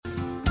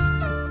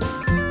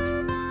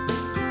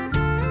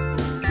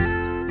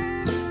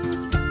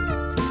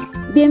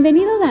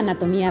Bienvenidos a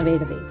Anatomía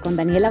Verde con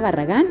Daniela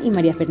Barragán y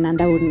María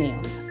Fernanda Urneo,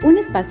 un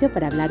espacio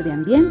para hablar de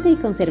ambiente y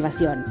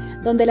conservación,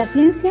 donde la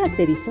ciencia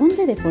se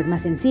difunde de forma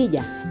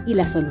sencilla y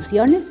las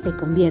soluciones se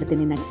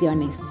convierten en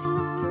acciones.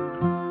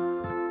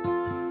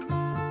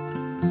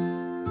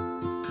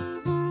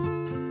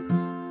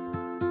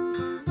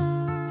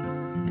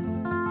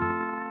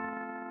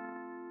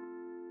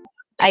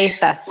 Ahí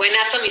estás.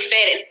 Buenazo, mi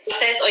Fer.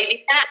 Entonces, hoy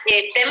día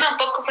el tema un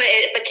poco fue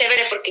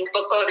chévere porque un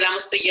poco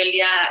hablamos tú y yo el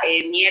día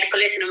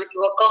miércoles, si no me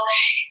equivoco.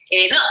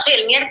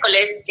 El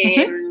miércoles,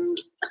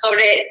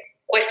 sobre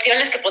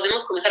cuestiones que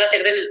podemos comenzar a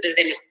hacer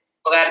desde nuestro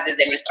hogar,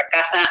 desde nuestra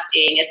casa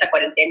en esta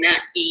cuarentena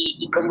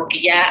y como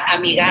que ya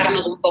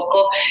amigarnos un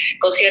poco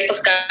con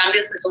ciertos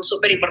cambios que son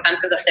súper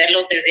importantes de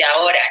hacerlos desde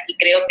ahora. Y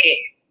creo que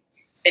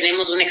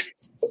tenemos una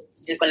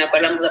experiencia con la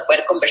cual vamos a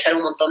poder conversar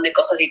un montón de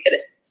cosas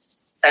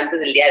interesantes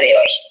del día de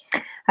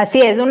hoy.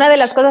 Así es, una de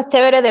las cosas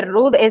chéveres de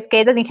Ruth es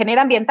que ella es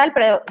ingeniera ambiental,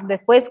 pero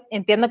después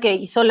entiendo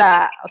que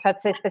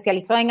se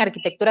especializó en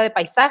arquitectura de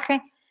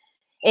paisaje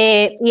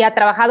y ha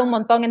trabajado un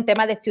montón en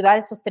temas de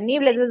ciudades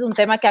sostenibles. Es un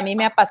tema que a mí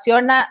me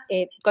apasiona.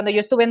 Cuando yo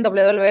estuve en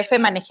WWF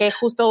manejé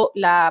justo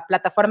la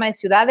plataforma de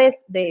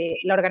ciudades de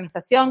la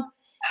organización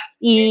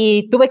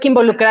y tuve que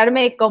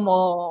involucrarme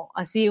como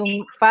así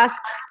un fast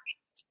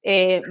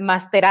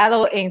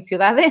masterado en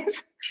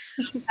ciudades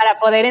para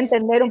poder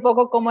entender un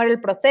poco cómo era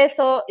el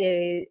proceso.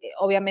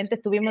 Obviamente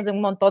estuvimos en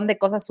un montón de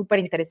cosas súper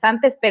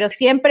interesantes, pero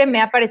siempre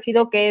me ha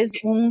parecido que es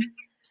un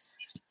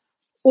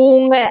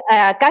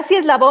casi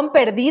eslabón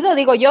perdido,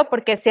 digo yo,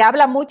 porque se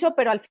habla mucho,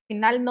 pero al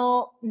final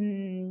no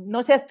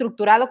se ha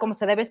estructurado como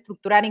se debe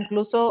estructurar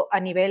incluso a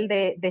nivel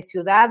de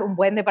ciudad, un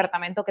buen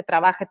departamento que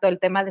trabaje todo el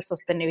tema de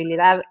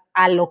sostenibilidad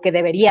a lo que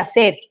debería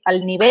ser,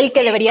 al nivel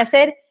que debería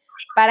ser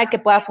para que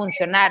pueda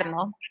funcionar,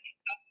 ¿no?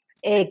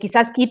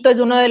 Quizás Quito es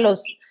uno de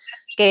los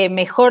que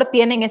mejor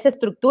tienen esa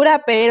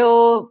estructura,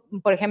 pero,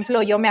 por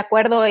ejemplo, yo me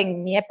acuerdo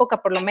en mi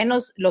época, por lo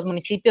menos, los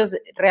municipios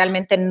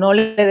realmente no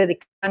le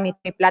dedicaban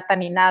ni plata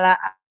ni nada.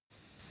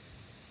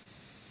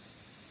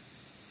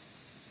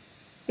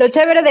 Lo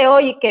chévere de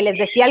hoy, que les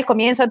decía al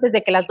comienzo, antes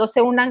de que las dos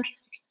se unan,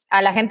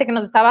 a la gente que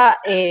nos estaba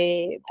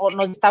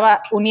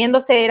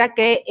uniéndose, era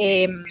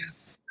que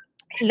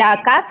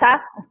la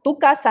casa, tu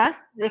casa,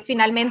 es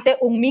finalmente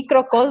un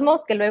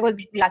microcosmos que luego es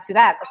la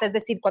ciudad. O sea, es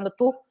decir, cuando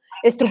tú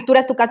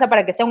estructuras tu casa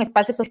para que sea un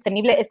espacio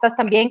sostenible, estás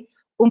también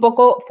un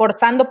poco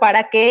forzando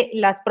para que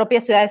las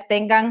propias ciudades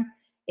tengan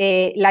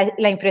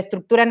la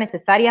infraestructura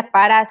necesaria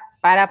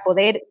para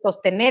poder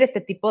sostener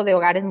este tipo de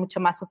hogares mucho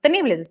más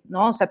sostenibles,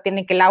 ¿no? O sea,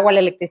 tiene que el agua, la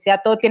electricidad,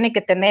 todo tiene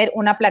que tener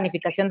una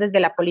planificación desde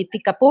la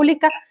política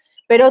pública,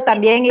 pero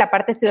también la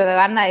parte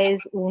ciudadana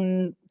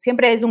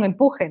siempre es un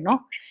empuje,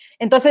 ¿no?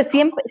 Entonces,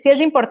 siempre, sí es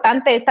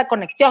importante esta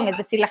conexión, es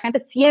decir, la gente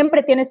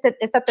siempre tiene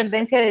esta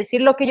tendencia de decir,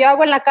 lo que yo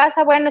hago en la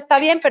casa, bueno, está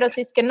bien, pero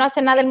si es que no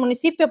hace nada el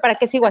municipio, ¿para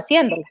qué sigo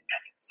haciéndolo?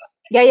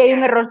 Y ahí hay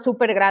un error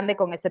súper grande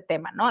con ese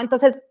tema, ¿no?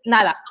 Entonces,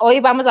 nada,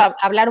 hoy vamos a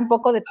hablar un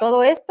poco de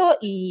todo esto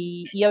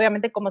y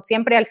obviamente, como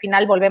siempre, al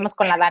final volvemos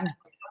con la Dani.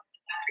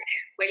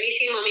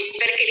 Buenísimo, mi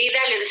hiper querida,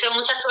 les deseo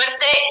mucha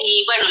suerte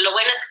y bueno, lo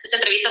bueno es que esta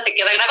entrevista se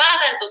queda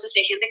grabada, entonces si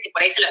hay gente que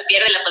por ahí se la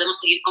pierde, la podemos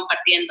seguir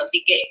compartiendo,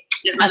 así que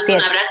les mando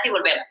un abrazo y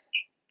volvemos.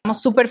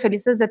 Estamos súper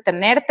felices de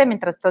tenerte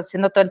mientras estás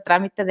haciendo todo el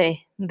trámite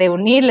de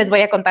unir. Les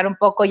voy a contar un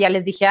poco, ya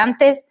les dije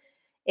antes,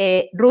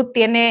 Ruth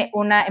tiene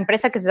una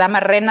empresa que se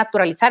llama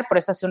Renaturalizar, por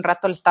eso hace un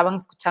rato le estaban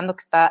escuchando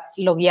que está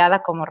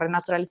logueada como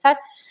Renaturalizar,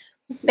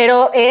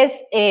 pero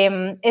es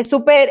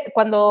súper,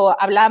 cuando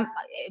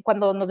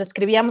nos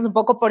escribíamos un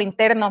poco por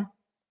interno,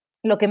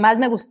 lo que más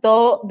me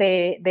gustó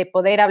de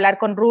poder hablar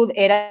con Ruth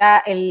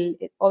era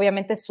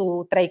obviamente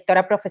su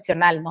trayectoria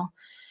profesional, ¿no?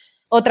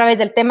 Otra vez,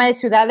 el tema de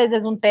ciudades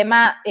es un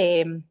tema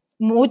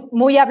muy,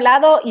 muy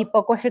hablado y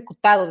poco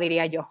ejecutado,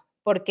 diría yo,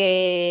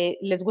 porque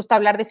les gusta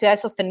hablar de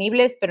ciudades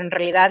sostenibles, pero en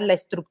realidad la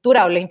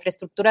estructura o la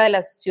infraestructura de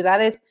las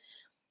ciudades,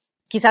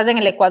 quizás en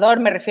el Ecuador,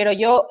 me refiero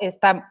yo,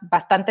 está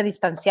bastante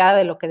distanciada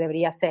de lo que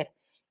debería ser.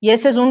 Y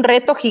ese es un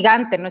reto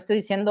gigante, no estoy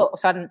diciendo, o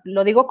sea,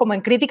 lo digo como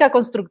en crítica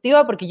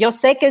constructiva, porque yo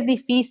sé que es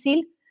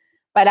difícil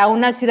para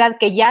una ciudad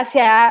que ya se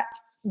ha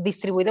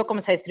distribuido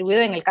como se ha distribuido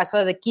en el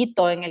caso de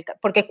Quito,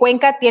 porque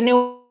Cuenca tiene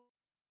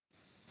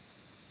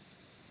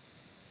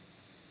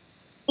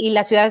y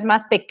las ciudades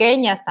más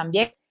pequeñas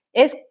también.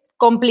 Es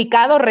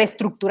complicado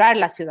reestructurar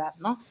la ciudad,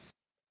 ¿no?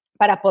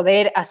 Para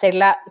poder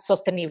hacerla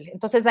sostenible.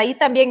 Entonces, ahí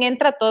también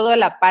entra toda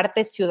la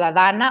parte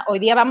ciudadana. Hoy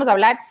día vamos a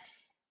hablar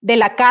de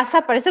la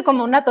casa, parece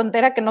como una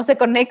tontera que no se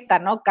conecta,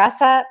 ¿no?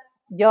 Casa,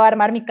 yo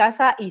armar mi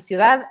casa y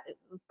ciudad,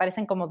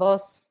 parecen como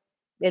dos,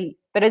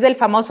 pero es del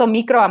famoso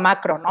micro a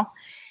macro, ¿no?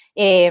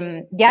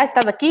 Ya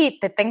estás aquí,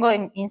 te tengo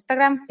en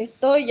Instagram.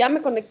 Ya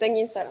me conecté en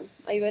Instagram.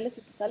 Ahí vele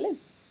si te sale.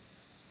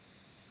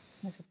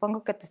 Me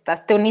supongo que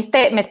te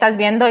uniste, me estás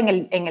viendo en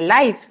el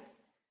live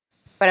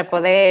para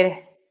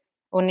poder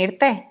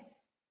unirte.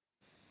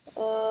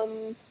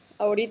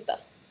 Ahorita,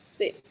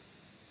 sí.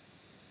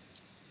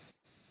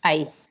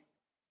 Ahí.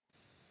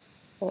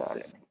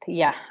 Probablemente,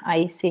 ya,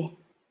 ahí sí.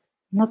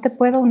 No te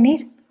puedo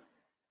unir.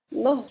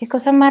 No. Qué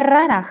cosa más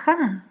rara,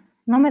 ajá.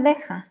 No me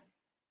deja.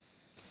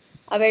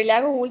 A ver, le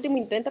hago un último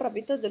intento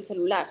rapidito desde el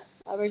celular.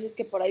 A ver si es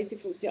que por ahí sí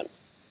funciona.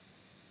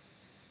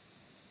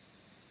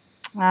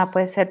 Ah,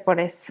 puede ser por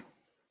eso.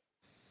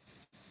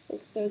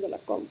 Porque estoy desde la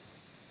compu.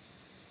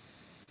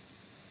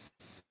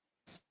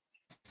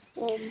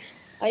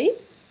 ¿Ahí?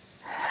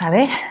 A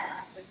ver.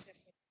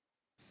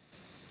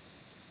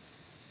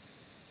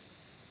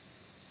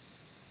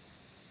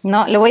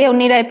 No, le voy a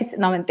unir a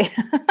No, mentira.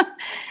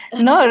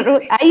 No,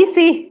 ahí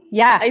sí,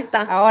 ya. Ahí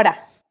está.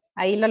 Ahora,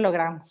 ahí lo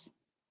logramos.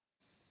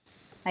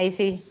 Ahí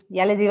sí,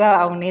 ya les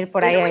iba a unir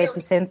por ahí a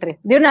Epicentre.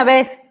 De una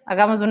vez,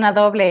 hagamos una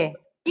doble.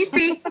 Y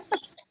sí.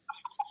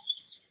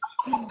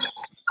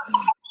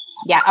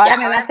 Ya, ahora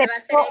me va a hacer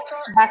eco.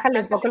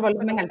 Bájale un poco el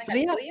volumen al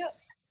tuyo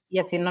y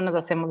así no nos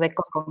hacemos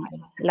eco con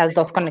las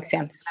dos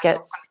conexiones.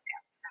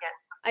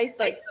 Ahí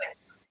estoy.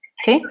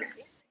 ¿Sí?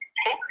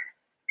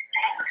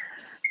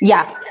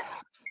 Ya.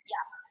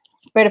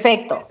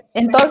 Perfecto.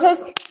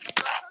 Entonces,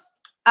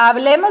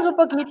 hablemos un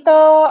poquito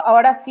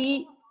ahora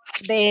sí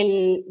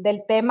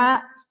del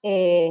tema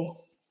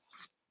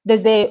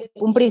desde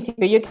un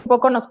principio. Yo que un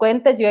poco nos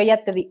cuentes, yo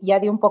ya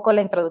di un poco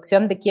la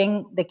introducción de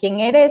quién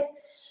eres,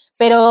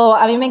 pero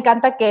a mí me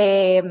encanta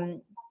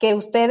que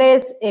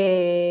ustedes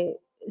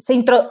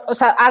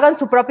hagan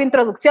su propia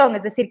introducción,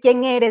 es decir,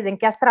 quién eres, en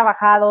qué has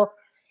trabajado,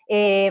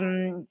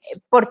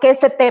 por qué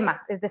este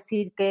tema, es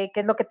decir, qué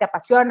es lo que te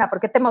apasiona, por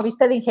qué te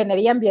moviste de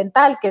ingeniería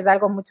ambiental, que es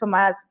algo mucho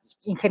más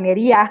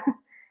ingeniería,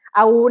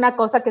 a una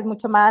cosa que es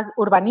mucho más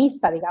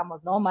urbanista,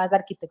 digamos, ¿no? Más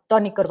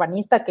arquitectónica,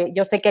 urbanista, que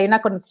yo sé que hay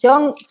una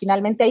conexión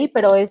finalmente ahí,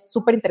 pero es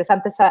súper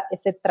interesante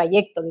ese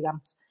trayecto,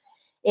 digamos.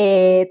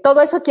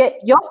 Todo eso que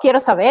yo quiero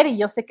saber y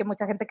yo sé que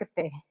mucha gente que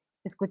te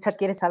escucha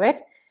quiere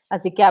saber,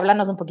 así que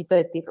háblanos un poquito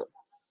de ti, Ruth.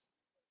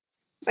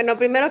 Bueno,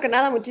 primero que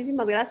nada,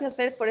 muchísimas gracias,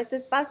 Fer, por este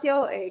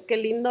espacio. Qué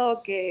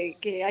lindo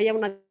que haya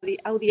una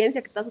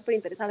audiencia que está súper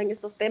interesada en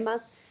estos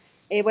temas.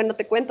 Bueno,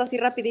 te cuento así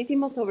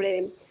rapidísimo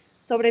sobre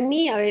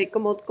mí. A ver,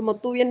 como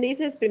tú bien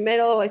dices,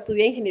 primero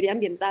estudié ingeniería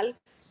ambiental.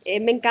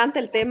 Me encanta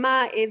el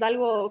tema, es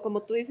algo,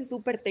 como tú dices,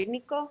 súper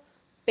técnico,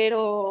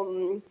 pero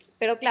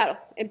claro,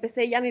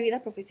 empecé ya mi vida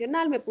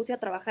profesional, me puse a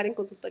trabajar en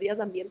consultorías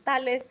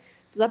ambientales,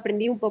 entonces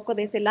aprendí un poco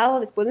de ese lado,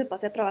 después me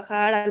pasé a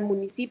trabajar al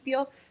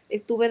municipio,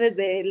 estuve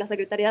desde la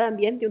Secretaría de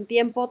Ambiente un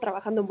tiempo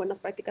trabajando en buenas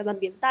prácticas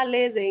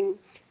ambientales,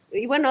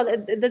 y bueno,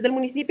 desde el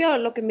municipio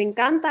lo que me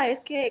encanta es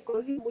que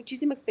cogí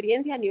muchísima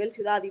experiencia a nivel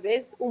ciudad y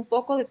ves un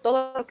poco de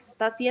todo lo que se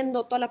está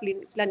haciendo, toda la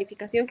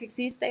planificación que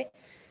existe.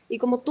 Y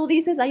como tú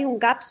dices, hay un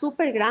gap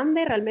súper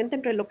grande realmente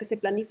entre lo que se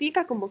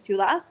planifica como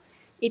ciudad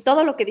y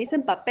todo lo que dice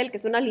en papel, que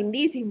suena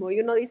lindísimo.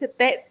 Y uno dice,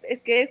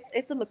 es que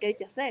esto es lo que hay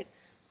que hacer.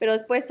 Pero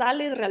después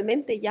sales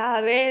realmente ya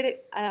a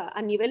ver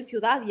a nivel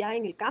ciudad, ya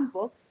en el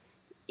campo,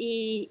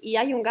 y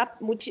hay un gap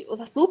o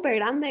sea, súper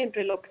grande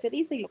entre lo que se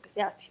dice y lo que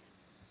se hace.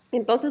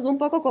 Entonces, un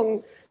poco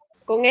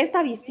con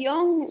esta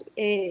visión,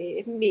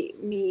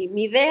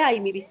 mi idea y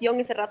mi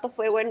visión ese rato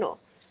fue, bueno,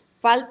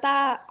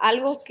 falta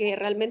algo que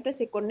realmente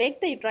se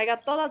conecte y traiga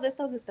todas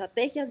estas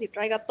estrategias y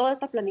traiga toda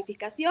esta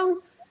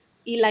planificación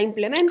y la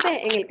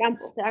implemente en el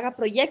campo, se haga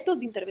proyectos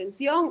de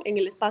intervención en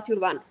el espacio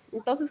urbano.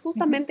 Entonces,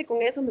 justamente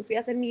con eso me fui a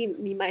hacer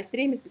mi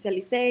maestría y me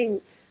especialicé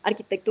en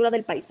arquitectura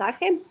del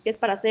paisaje, que es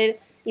para hacer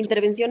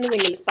intervenciones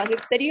en el espacio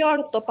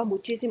exterior, topa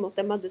muchísimos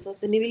temas de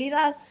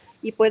sostenibilidad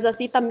y pues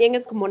así también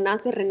es como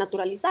nace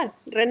Renaturalizar.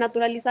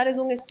 Renaturalizar es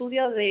un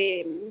estudio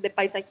de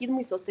paisajismo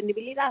y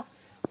sostenibilidad.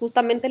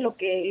 Justamente lo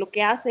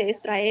que hace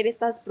es traer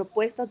estas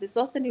propuestas de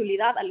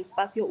sostenibilidad al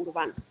espacio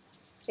urbano.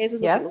 Eso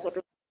es lo que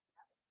nosotros...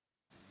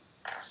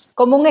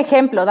 Como un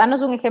ejemplo,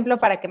 danos un ejemplo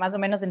para que más o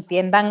menos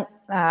entiendan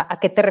a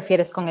qué te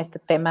refieres con este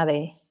tema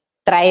de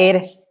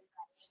traer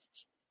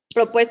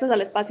propuestas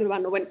al espacio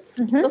urbano. Bueno,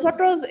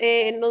 nosotros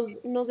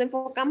nos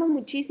enfocamos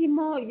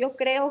muchísimo, yo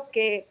creo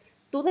que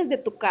tú desde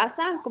tu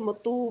casa, como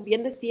tú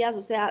bien decías,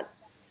 o sea,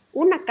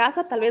 una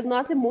casa tal vez no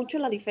hace mucho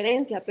la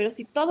diferencia, pero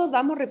si todos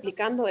vamos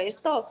replicando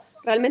esto,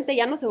 realmente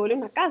ya no se vuelve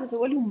una casa, se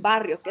vuelve un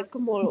barrio, que es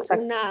como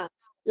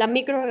la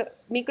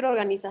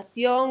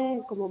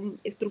microorganización como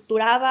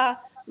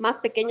estructurada más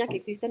pequeña que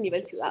existe a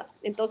nivel ciudad.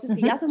 Entonces,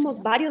 si ya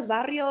somos varios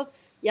barrios,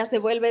 ya se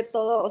vuelve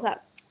todo, o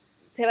sea,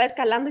 se va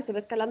escalando y se va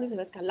escalando y se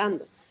va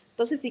escalando.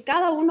 Entonces, si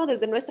cada uno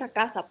desde nuestra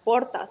casa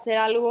aporta a hacer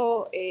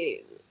algo,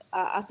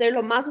 a hacer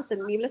lo más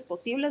sostenibles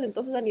posibles,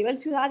 entonces a nivel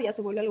ciudad ya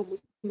se vuelve algo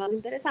mucho más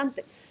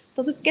interesante.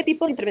 Entonces, ¿qué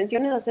tipo de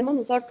intervenciones hacemos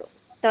nosotros?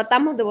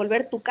 Tratamos de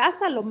volver tu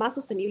casa lo más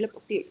sostenible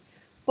posible.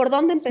 ¿Por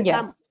dónde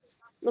empezamos?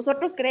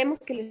 Nosotros creemos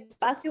que el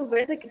espacio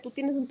verde que tú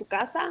tienes en tu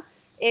casa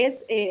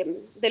es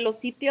de los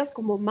sitios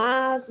como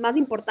más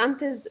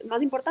importantes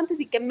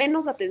y que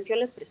menos atención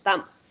les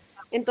prestamos.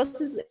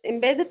 Entonces, en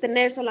vez de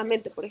tener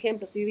solamente, por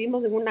ejemplo, si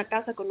vivimos en una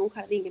casa con un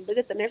jardín, en vez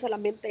de tener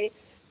solamente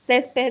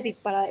césped y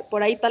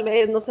por ahí tal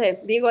vez, no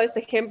sé, digo este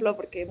ejemplo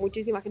porque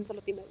muchísima gente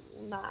solo tiene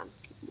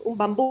un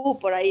bambú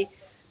por ahí,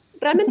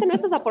 realmente no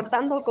estás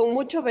aportando con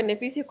mucho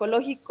beneficio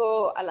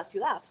ecológico a la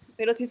ciudad.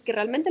 Pero si es que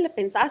realmente le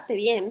pensaste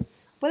bien,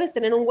 puedes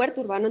tener un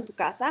huerto urbano en tu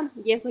casa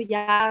y eso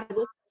ya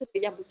reduce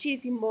ya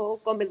muchísimo,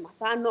 comes más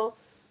sano,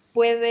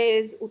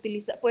 puedes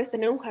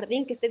tener un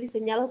jardín que esté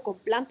diseñado con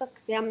plantas que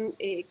sean,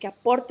 que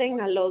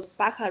aporten a los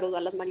pájaros,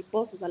 a las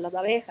mariposas, a las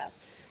abejas.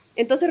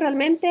 Entonces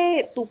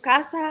realmente tu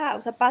casa,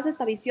 o sea, pasa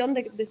esta visión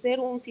de ser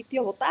un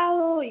sitio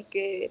botado y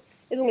que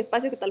es un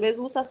espacio que tal vez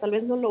usas, tal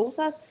vez no lo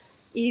usas,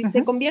 y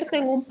se convierte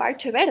en un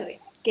parche verde,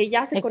 que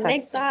ya se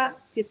conecta,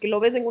 si es que lo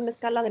ves en una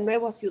escala de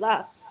nuevo a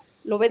ciudad,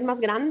 lo ves más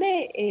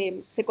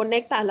grande, se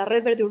conecta a la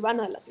red verde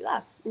urbana de la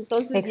ciudad.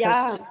 Entonces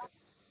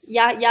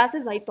ya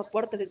haces ahí tu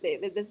aporte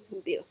desde ese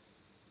sentido.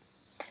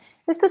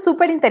 Esto es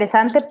súper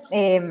interesante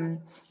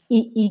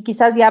y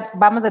quizás ya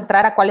vamos a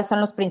entrar a cuáles son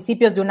los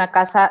principios de una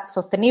casa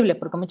sostenible,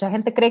 porque mucha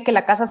gente cree que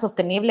la casa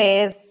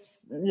sostenible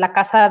es la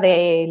casa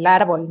del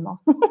árbol,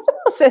 ¿no?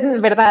 O sea,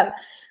 es verdad.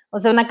 O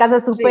sea, una casa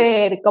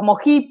súper como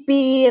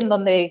hippie, en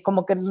donde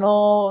como que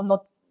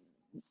no,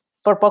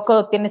 por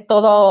poco tienes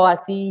todo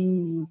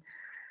así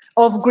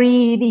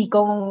off-grid y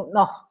con,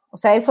 no. O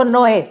sea, eso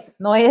no es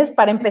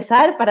para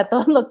empezar, para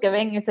todos los que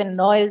ven, ese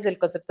no es el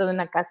concepto de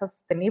una casa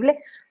sostenible.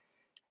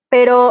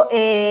 Pero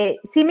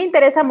sí me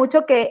interesa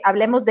mucho que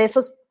hablemos de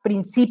esos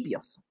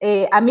principios.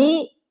 A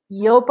mí,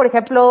 yo, por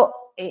ejemplo,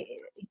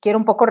 quiero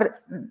un poco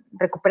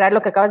recuperar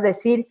lo que acabas de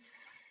decir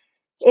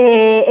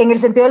en el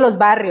sentido de los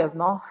barrios,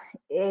 ¿no?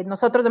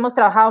 Nosotros hemos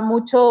trabajado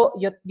mucho,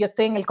 yo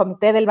estoy en el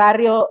comité del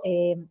barrio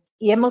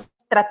y hemos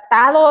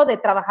tratado de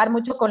trabajar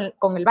mucho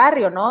con el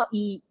barrio, ¿no?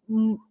 Y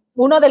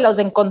uno de los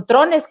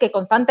encontrones que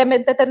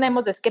constantemente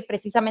tenemos es que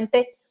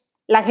precisamente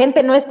la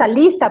gente no está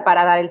lista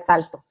para dar el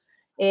salto.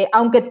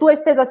 Aunque tú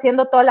estés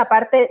haciendo toda la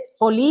parte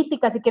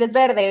política, si quieres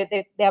ver,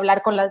 de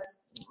hablar con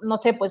las, no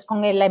sé, pues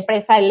con la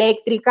empresa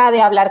eléctrica,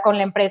 de hablar con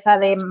la empresa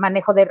de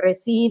manejo de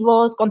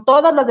residuos, con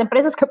todas las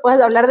empresas que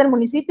puedas hablar del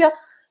municipio,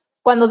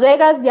 cuando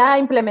llegas ya a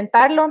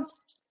implementarlo,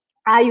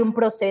 hay un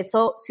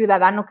proceso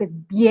ciudadano que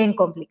es bien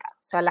complicado.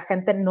 O sea, la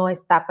gente no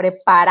está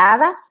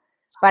preparada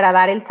para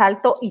dar el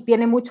salto y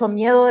tiene mucho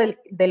miedo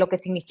de lo que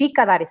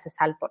significa dar ese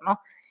salto, ¿no?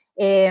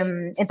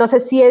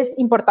 Entonces sí es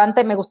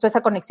importante, me gustó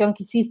esa conexión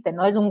que hiciste,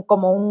 ¿no? Es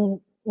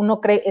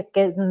uno cree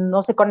que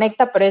no se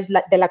conecta, pero es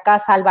de la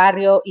casa al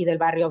barrio y del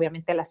barrio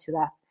obviamente a la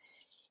ciudad.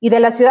 Y de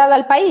la ciudad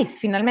al país,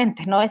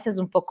 finalmente, ¿no? Ese es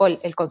un poco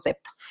el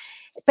concepto.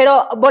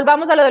 Pero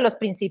volvamos a lo de los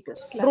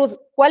principios. Claro. Ruth,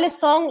 ¿cuáles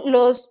son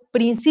los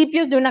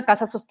principios de una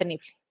casa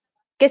sostenible?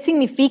 ¿Qué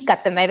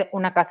significa tener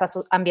una casa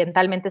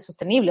ambientalmente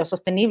sostenible o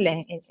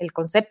sostenible, el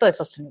concepto de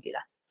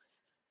sostenibilidad?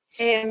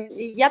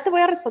 Y ya te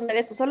voy a responder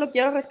esto, solo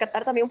quiero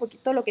rescatar también un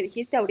poquito lo que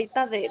dijiste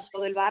ahorita de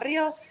lo del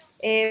barrio.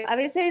 A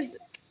veces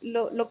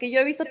lo que yo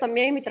he visto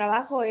también en mi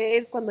trabajo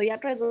es cuando ya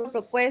traes una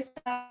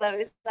propuesta, a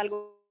veces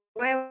algo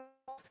nuevo,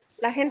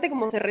 la gente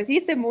como se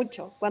resiste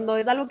mucho, cuando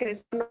es algo que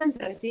desconocen se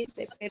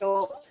resiste,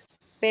 pero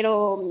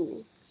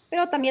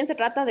también se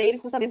trata de ir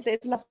justamente,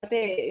 es la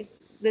parte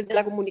desde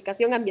la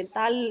comunicación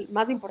ambiental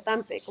más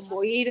importante,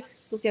 como ir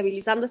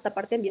sociabilizando esta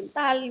parte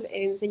ambiental,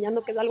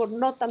 enseñando que es algo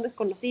no tan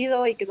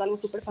desconocido y que es algo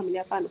súper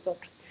familiar para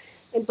nosotros.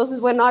 Entonces,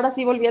 bueno, ahora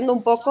sí, volviendo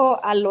un poco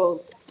a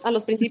los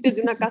principios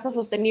de una casa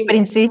sostenible.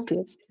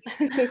 Principios.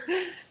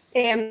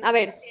 A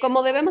ver,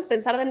 cómo debemos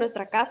pensar de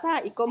nuestra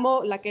casa y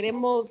cómo la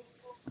queremos,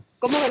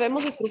 cómo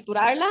debemos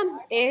estructurarla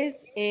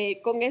es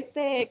con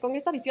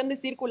esta visión de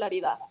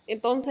circularidad.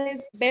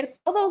 Entonces, ver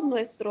todos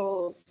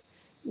nuestros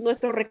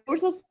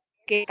recursos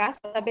que casa,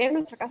 ver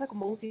nuestra casa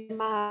como un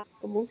sistema.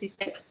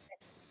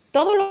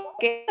 Todo lo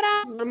que entra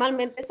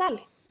normalmente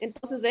sale.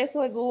 Entonces,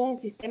 eso es un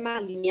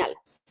sistema lineal.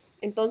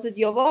 Entonces,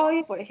 yo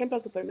voy, por ejemplo,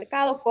 al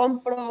supermercado,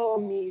 compro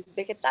mis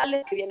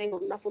vegetales que vienen en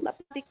una funda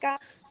plástica,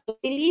 lo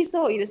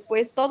utilizo y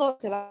después todo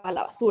se va a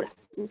la basura.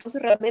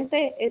 Entonces,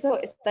 realmente eso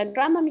está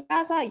entrando a mi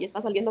casa y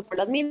está saliendo por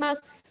las mismas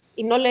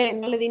y no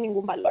le di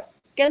ningún valor.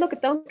 ¿Qué es lo que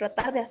tengo que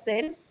tratar de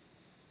hacer?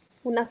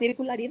 Una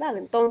circularidad.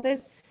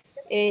 Entonces,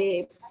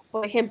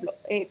 por ejemplo,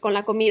 con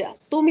la comida,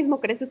 tú mismo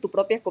creces tu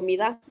propia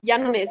comida, ya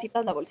no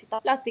necesitas la bolsita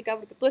plástica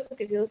porque tú estás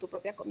creciendo tu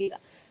propia comida.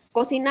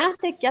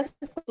 Cocinaste, ¿qué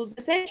haces con tus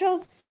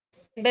desechos?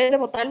 En vez de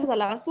botarlos a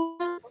la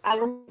basura,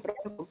 hago mi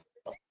propio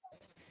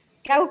compost.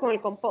 ¿Qué hago con el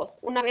compost?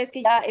 Una vez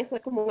que ya eso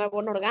es como un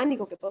abono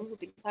orgánico que podemos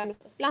utilizar en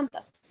nuestras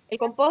plantas. El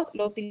compost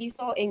lo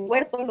utilizo en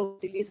huerto, lo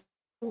utilizo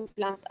en mis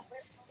plantas.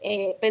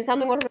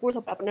 Pensando en otro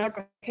recurso, para poner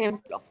otro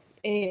ejemplo,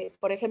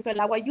 por ejemplo, el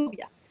agua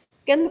lluvia.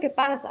 ¿Qué es lo que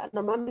pasa?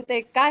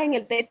 Normalmente cae en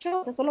el techo,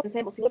 o sea, solo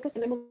pensemos, si nosotros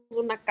tenemos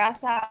una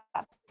casa,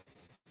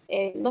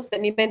 no sé,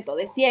 me invento,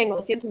 de 100 o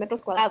 200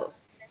 metros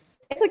cuadrados,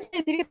 eso quiere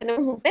decir que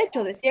tenemos un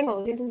techo de 100 o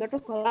 200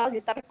 metros cuadrados y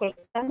está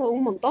recolectando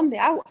un montón de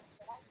agua.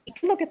 ¿Y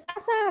qué es lo que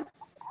pasa?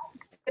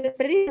 Se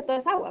desperdicia toda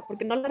esa agua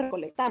porque no la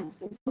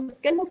recolectamos. Entonces,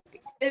 ¿qué es lo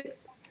que,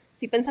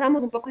 si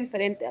pensáramos un poco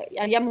diferente,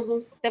 haríamos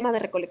un sistema de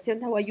recolección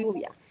de agua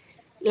lluvia?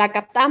 La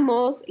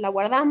captamos, la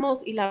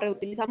guardamos y la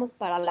reutilizamos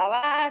para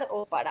lavar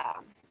o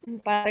para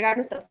regar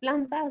nuestras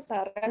plantas,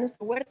 para regar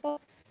nuestro huerto.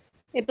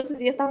 Entonces,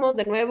 ya estamos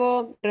de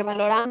nuevo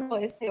revalorando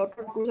ese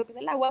otro recurso que es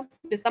el agua,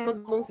 le estamos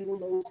dando un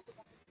segundo uso.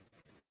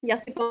 Y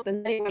así podemos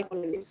pensar igual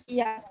con la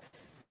energía,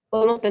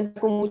 podemos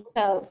pensar con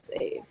muchas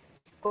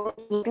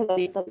otras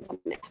aristas de esa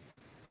manera.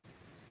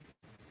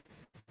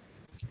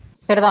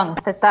 Perdón,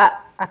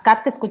 está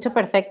Acá te escucho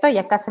perfecto y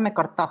acá se me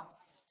cortó.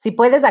 Si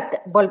puedes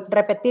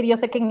repetir, yo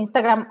sé que en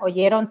Instagram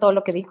oyeron todo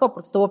lo que dijo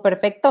porque estuvo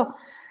perfecto,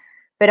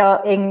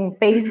 pero en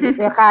Facebook,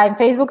 en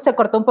Facebook se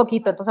cortó un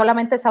poquito, entonces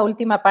solamente esa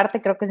última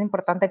parte creo que es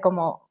importante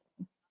como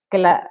que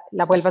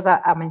la vuelvas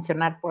a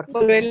mencionar, por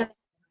favor. Volverla.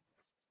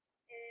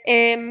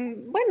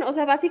 Bueno, o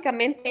sea,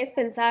 básicamente es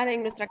pensar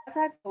en nuestra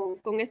casa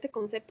con este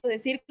concepto de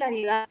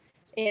circularidad,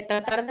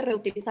 tratar de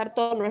reutilizar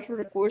todos nuestros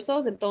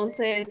recursos,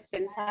 entonces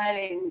pensar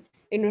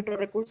en nuestros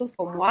recursos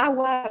como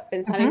agua,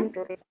 pensar en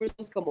nuestros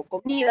recursos como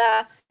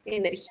comida,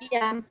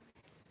 energía,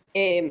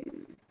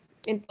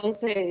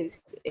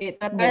 entonces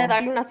tratar de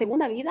darle una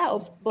segunda vida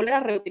o volver a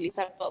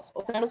reutilizar todo.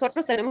 O sea,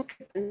 nosotros tenemos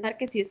que pensar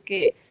que si es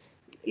que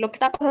lo que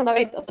está pasando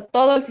ahorita, o sea,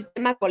 todo el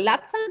sistema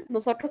colapsa,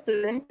 nosotros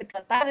tenemos que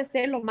tratar de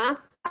ser lo más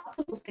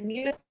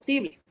autosostenibles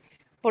posible,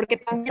 porque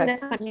también de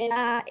esa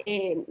manera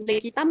le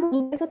quitamos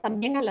un peso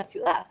también a la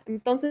ciudad.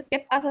 Entonces, ¿qué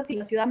pasa si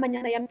la ciudad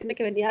mañana ya no tiene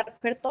que venir a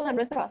recoger toda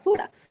nuestra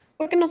basura?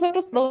 Porque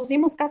nosotros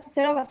producimos casi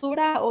cero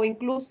basura o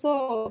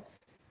incluso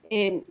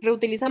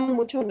reutilizamos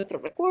mucho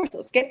nuestros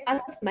recursos. ¿Qué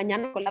pasa si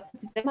mañana colapsa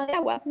el sistema de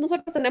agua?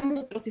 Nosotros tenemos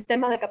nuestro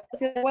sistema de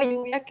captación de agua y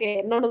lluvia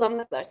que no nos vamos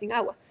a quedar sin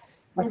agua.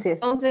 Así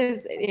es.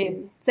 Entonces,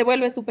 se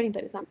vuelve súper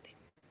interesante.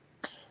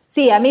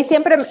 Sí, a mí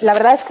siempre, la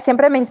verdad es que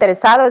siempre me ha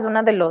interesado, es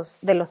uno de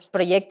los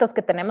proyectos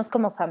que tenemos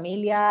como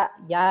familia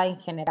ya en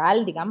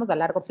general, digamos, a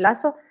largo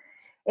plazo.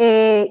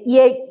 Y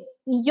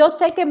yo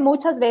sé que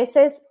muchas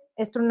veces,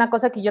 esto es una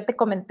cosa que yo te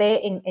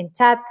comenté en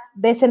chat,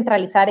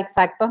 descentralizar,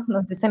 exacto,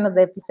 nos dicen los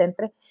de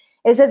Epicentre,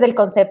 ese es el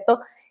concepto.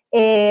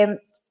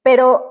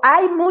 Pero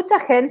hay mucha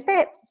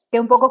gente que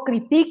un poco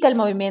critica el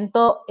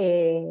movimiento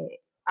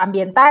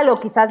ambiental o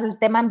quizás el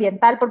tema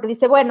ambiental, porque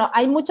dice, bueno,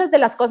 hay muchas de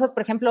las cosas,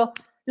 por ejemplo,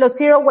 los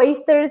zero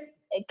wasters,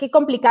 qué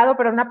complicado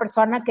para una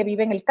persona que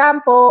vive en el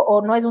campo,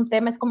 o no es un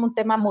tema, es como un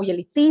tema muy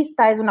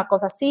elitista, es una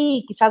cosa así,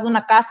 y quizás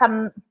una casa,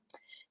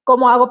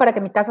 ¿cómo hago para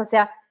que mi casa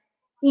sea?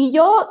 Y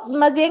yo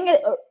más bien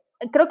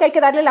creo que hay que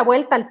darle la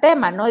vuelta al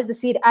tema, ¿no? Es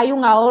decir, hay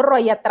un ahorro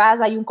ahí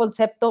atrás, hay un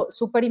concepto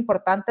súper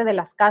importante de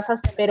las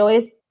casas, pero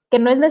es que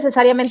no es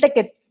necesariamente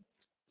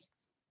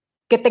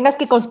que tengas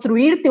que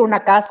construirte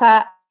una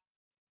casa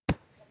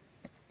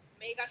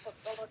con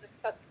todas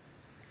estas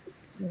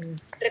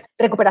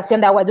recuperación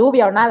de agua,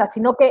 lluvia o nada,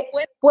 sino que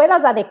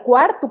puedas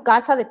adecuar tu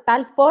casa de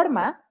tal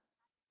forma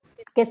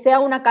que sea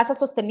una casa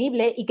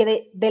sostenible y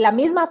que de la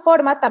misma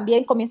forma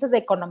también comiences a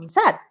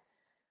economizar,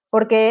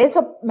 porque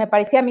eso me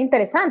parecía a mí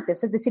interesante,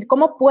 es decir,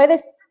 cómo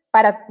puedes,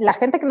 para la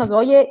gente que nos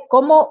oye,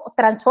 cómo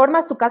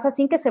transformas tu casa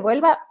sin que se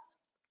vuelva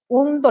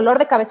un dolor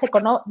de cabeza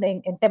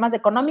en temas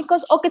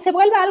económicos o que se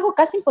vuelva algo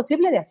casi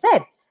imposible de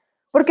hacer,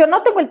 porque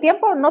no tengo el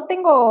tiempo, no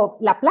tengo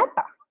la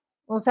plata.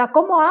 O sea,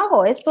 ¿cómo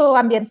hago? Esto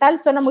ambiental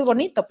suena muy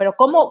bonito, pero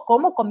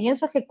 ¿cómo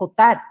comienzo a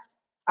ejecutar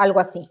algo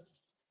así?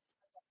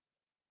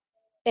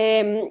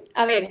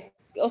 A ver,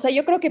 o sea,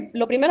 yo creo que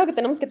lo primero que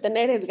tenemos que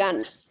tener es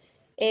ganas.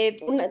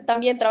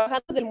 También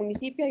trabajando desde el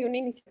municipio hay una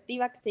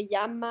iniciativa que se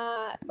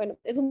llama, bueno,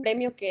 es un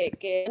premio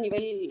que a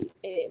nivel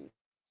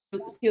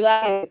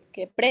ciudad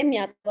que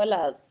premia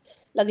todas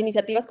las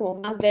iniciativas como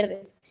más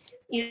verdes.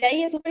 Y de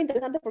ahí es súper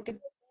interesante porque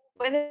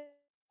puede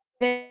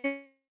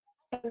ver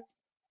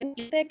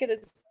que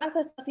desde su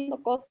casa está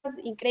haciendo cosas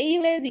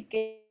increíbles y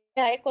que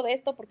da eco de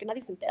esto porque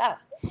nadie se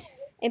enteraba.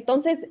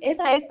 Entonces,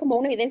 esa es como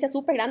una evidencia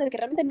súper grande de que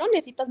realmente no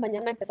necesitas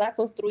mañana empezar a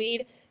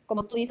construir,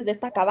 como tú dices,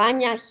 esta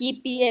cabaña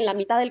hippie en la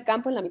mitad del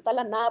campo, en la mitad de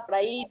la nada, por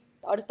ahí,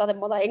 ahora está de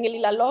moda en el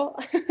Ilaló.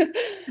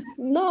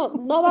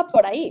 No va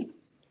por ahí.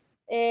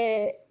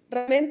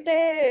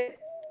 Realmente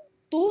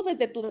tú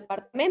desde tu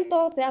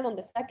departamento, sea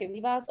donde sea que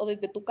vivas, o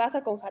desde tu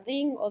casa con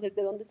jardín, o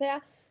desde donde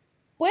sea,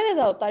 puedes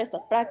adoptar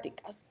estas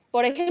prácticas.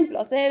 Por ejemplo,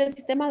 hacer el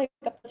sistema de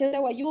captación de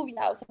agua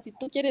lluvia, o sea, si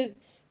tú quieres,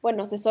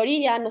 bueno,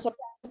 asesoría,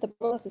 nosotros te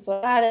podemos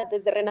asesorar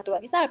desde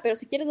renaturalizar, pero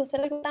si quieres hacer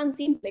algo tan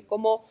simple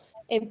como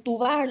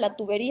entubar la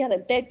tubería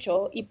del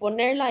techo y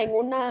ponerla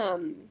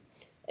en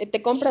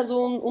te compras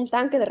un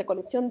tanque de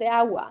recolección de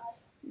agua,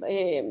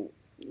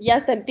 ya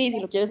está en ti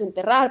si lo quieres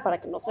enterrar para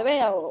que no se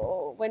vea,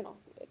 o bueno,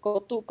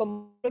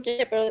 como lo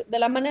quieres, pero de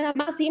la manera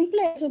más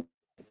simple eso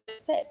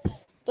puede ser.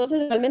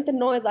 Entonces, realmente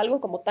no es algo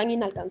como tan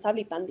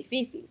inalcanzable y tan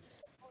difícil.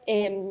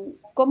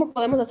 ¿Cómo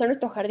podemos hacer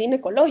nuestro jardín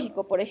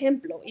ecológico, por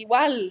ejemplo?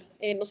 Igual,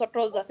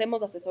 nosotros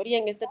hacemos asesoría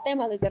en este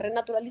tema desde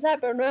renaturalizar,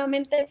 pero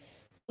nuevamente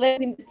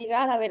podemos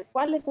investigar a ver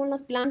cuáles son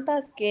las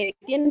plantas que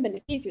tienen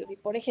beneficios. Y,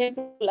 por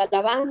ejemplo, la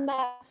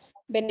lavanda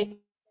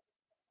beneficia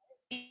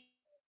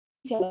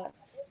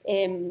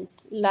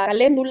la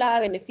caléndula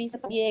beneficia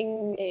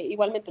también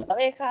igualmente las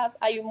abejas,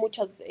 hay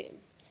muchas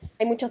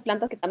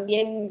plantas que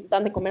también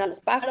dan de comer a los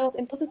pájaros,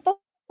 entonces todos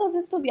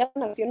estos ya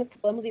son acciones que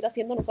podemos ir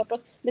haciendo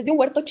nosotros desde un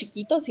huerto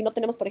chiquito, si no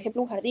tenemos por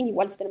ejemplo un jardín,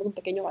 igual si tenemos un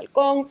pequeño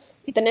balcón,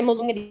 si tenemos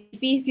un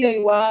edificio,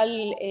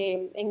 igual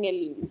en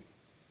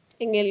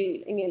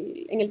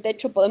el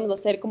techo podemos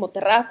hacer como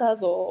terrazas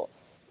o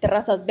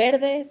terrazas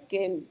verdes,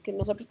 que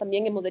nosotros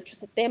también hemos hecho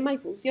ese tema y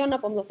funciona,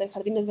 podemos hacer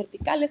jardines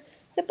verticales,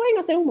 se pueden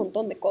hacer un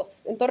montón de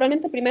cosas. Entonces,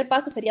 realmente el primer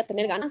paso sería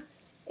tener ganas.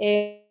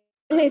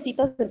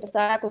 necesitas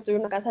empezar a construir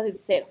una casa desde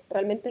cero.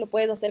 Realmente lo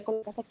puedes hacer con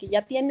la casa que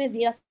ya tienes,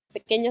 ir a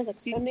pequeñas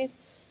acciones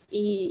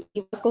y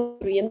vas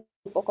construyendo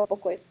poco a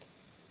poco esto.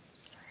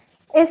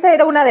 Esa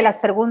era una de las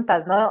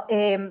preguntas, ¿no?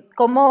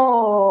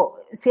 ¿Cómo,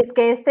 si es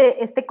que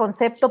este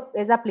concepto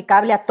es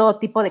aplicable a todo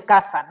tipo de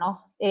casa,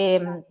 ¿no?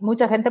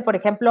 Mucha gente, por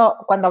ejemplo,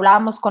 cuando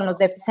hablábamos con los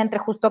de Epicentre,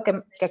 justo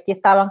que aquí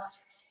estaban,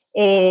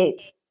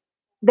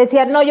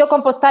 decían, no, yo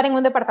compostar en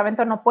un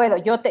departamento no puedo.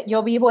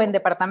 Yo vivo en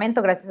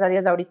departamento, gracias a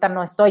Dios, ahorita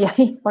no estoy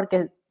ahí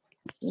porque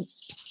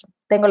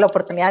tengo la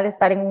oportunidad de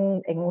estar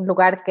en un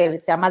lugar que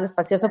sea más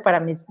espacioso para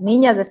mis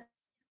niñas.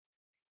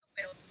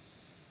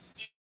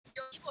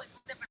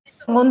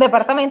 En un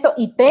departamento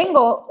y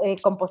tengo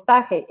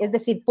compostaje, es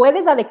decir,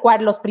 ¿puedes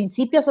adecuar los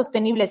principios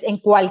sostenibles en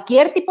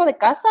cualquier tipo de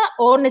casa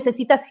o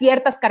necesitas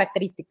ciertas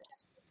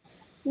características?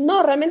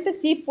 No, realmente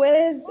sí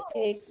puedes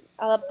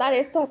adaptar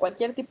esto a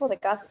cualquier tipo de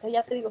casa. O sea,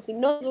 ya te digo, si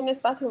no es un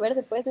espacio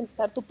verde, puedes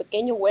empezar tu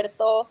pequeño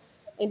huerto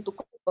en tu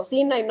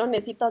cocina y no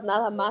necesitas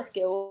nada más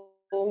que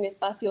un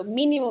espacio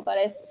mínimo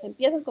para esto. O sea,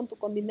 empiezas con tu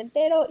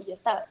condimentero y ya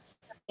estás.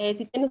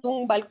 Si tienes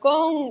un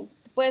balcón,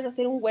 puedes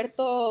hacer un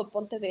huerto,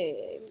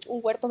 un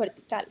huerto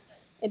vertical.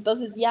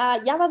 Entonces ya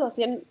vas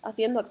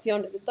haciendo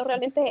acciones. Entonces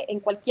realmente en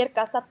cualquier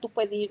casa tú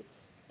puedes ir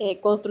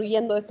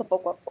construyendo esto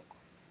poco a poco.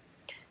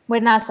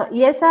 Buenazo.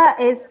 Y esa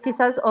es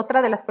quizás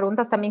otra de las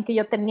preguntas también que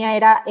yo tenía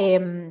era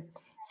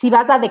si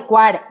vas a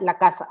adecuar la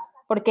casa,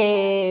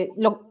 porque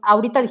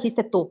ahorita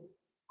dijiste tú,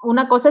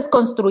 una cosa es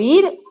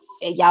construir,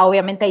 ya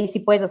obviamente ahí sí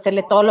puedes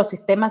hacerle todos los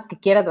sistemas que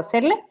quieras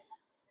hacerle,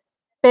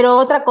 pero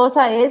otra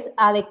cosa es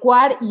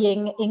adecuar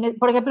y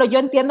por ejemplo, yo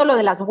entiendo lo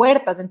de las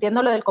huertas,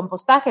 entiendo lo del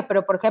compostaje,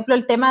 pero por ejemplo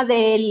el tema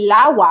del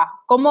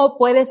agua, ¿cómo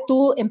puedes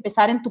tú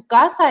empezar en tu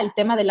casa el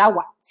tema del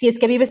agua? Si es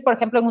que vives, por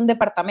ejemplo, en un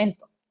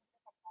departamento.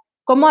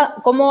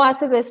 ¿Cómo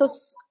haces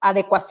esas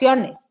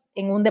adecuaciones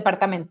en un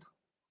departamento?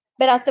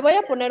 Verás, te voy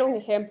a poner un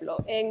ejemplo.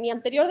 En mi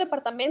anterior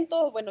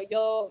departamento, bueno,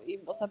 yo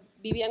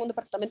vivía en un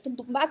departamento en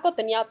Tumbaco,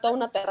 tenía toda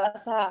una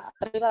terraza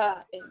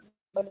arriba,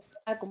 bueno,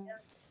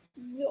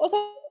 o sea,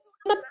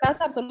 una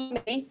terraza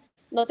absolutamente gris,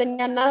 no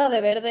tenía nada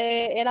de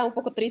verde, era un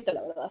poco triste,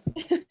 la verdad.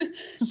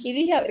 Y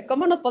dije, a ver,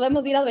 ¿cómo nos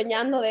podemos ir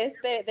adueñando de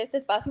este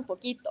espacio un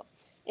poquito?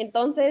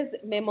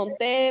 Entonces me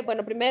monté,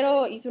 bueno,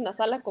 primero hice una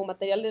sala con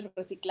materiales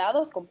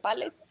reciclados, con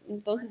pallets.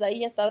 Entonces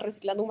ahí ya estás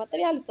reciclando un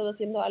material, estás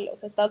haciendo algo, o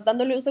sea, estás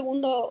dándole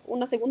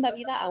una segunda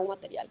vida a un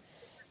material.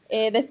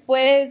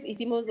 Después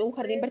hicimos un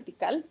jardín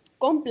vertical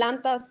con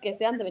plantas que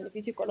sean de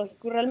beneficio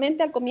ecológico. Y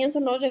realmente al comienzo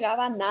no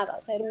llegaba a nada,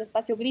 o sea, era un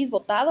espacio gris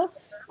botado.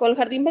 Con el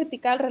jardín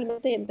vertical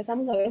realmente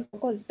empezamos a ver un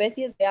poco de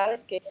especies de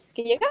aves que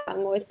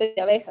llegaban, o especies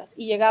de abejas,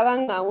 y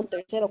llegaban a un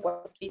tercer o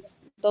cuarto piso.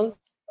 Entonces,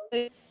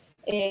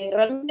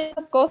 realmente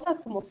esas cosas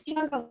como sí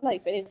van a causar la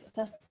diferencia. O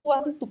sea, tú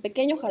haces tu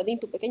pequeño jardín,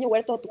 tu pequeño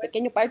huerto, tu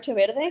pequeño parche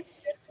verde,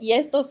 y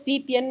esto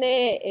sí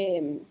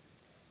tiene...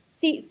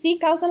 sí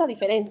causa la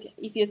diferencia.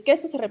 Y si es que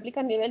esto se replica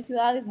a nivel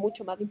ciudad, es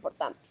mucho más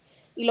importante.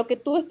 Y lo que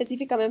tú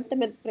específicamente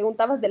me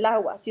preguntabas del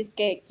agua, si es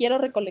que quiero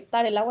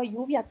recolectar el agua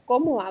lluvia,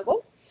 ¿cómo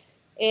hago?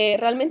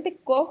 Realmente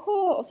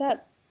cojo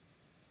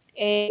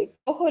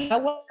el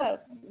agua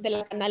de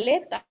la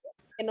canaleta,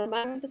 que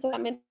normalmente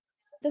solamente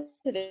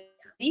se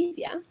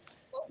desperdicia,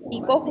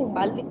 y cojo un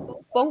balde,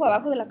 pongo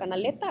abajo de la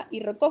canaleta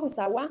y recojo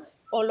esa agua,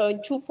 o lo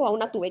enchufo a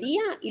una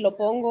tubería y lo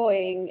pongo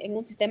en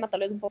un sistema tal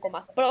vez un poco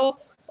más pro.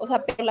 O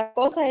sea, pero la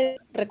cosa es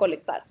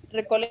recolectar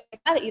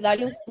y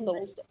darle un segundo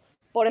uso.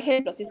 Por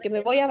ejemplo, si es que me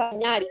voy a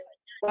bañar,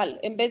 igual,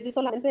 en vez de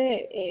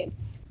solamente,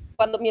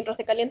 mientras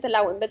se calienta el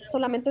agua, en vez de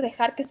solamente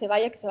dejar que se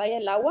vaya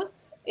el agua,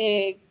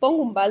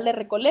 pongo un balde,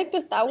 recolecto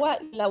esta agua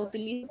y la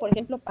utilizo, por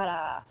ejemplo,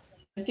 para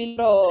el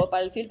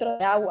filtro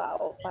de agua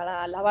o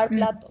para lavar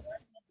platos.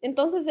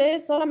 Entonces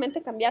es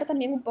solamente cambiar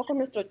también un poco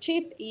nuestro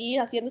chip y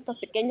ir haciendo estas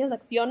pequeñas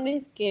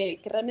acciones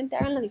que realmente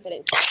hagan la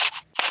diferencia.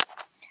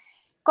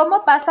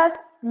 ¿Cómo pasas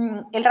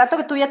el rato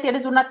que tú ya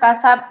tienes una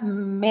casa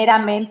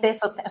meramente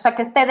sostenible, o sea,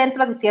 que esté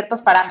dentro de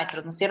ciertos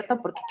parámetros, ¿no es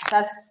cierto? Porque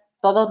quizás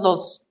todos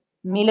los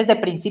miles de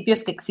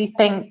principios que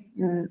existen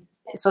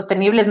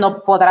sostenibles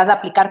no podrás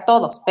aplicar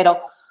todos, pero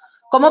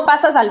 ¿cómo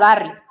pasas al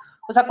barrio?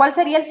 O sea, ¿cuál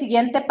sería el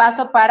siguiente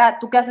paso para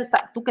tú que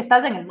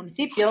estás en el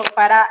municipio,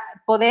 para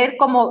poder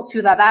como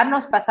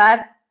ciudadanos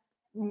pasar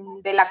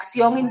de la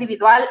acción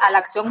individual a la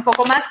acción un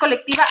poco más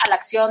colectiva, a la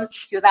acción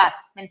ciudad?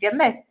 ¿Me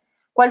entiendes?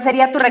 ¿Cuál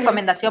sería tu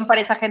recomendación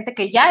para esa gente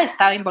que ya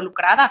estaba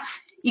involucrada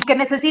y que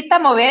necesita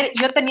mover?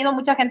 Yo he tenido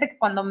mucha gente que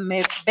cuando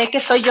me ve que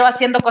estoy yo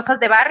haciendo cosas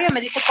de barrio me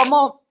dice,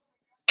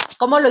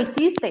 ¿cómo lo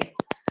hiciste?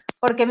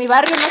 Porque mi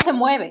barrio no se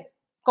mueve.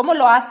 ¿Cómo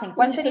lo hacen?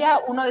 ¿Cuál sería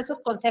uno de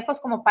esos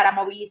consejos como para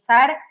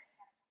movilizar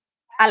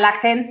a la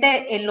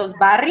gente en los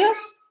barrios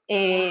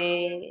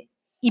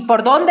y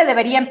por dónde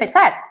debería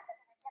empezar?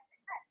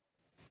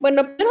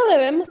 Bueno, primero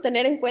debemos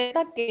tener en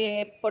cuenta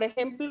que, por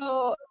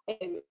ejemplo,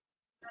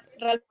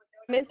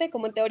 realmente,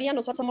 como en teoría,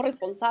 nosotros somos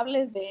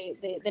responsables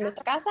de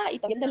nuestra casa y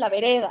también de la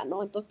vereda,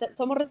 ¿no? Entonces,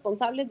 somos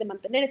responsables de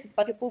mantener ese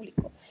espacio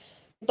público.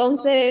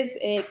 Entonces,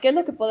 ¿qué es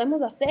lo que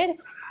podemos hacer?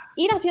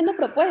 ir haciendo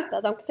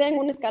propuestas, aunque sea en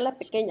una escala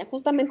pequeña.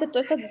 Justamente tú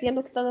estás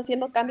diciendo que estás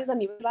haciendo cambios a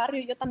nivel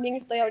barrio. Yo también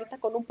estoy ahorita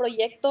con un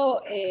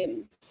proyecto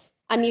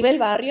a nivel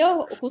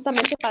barrio,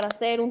 justamente para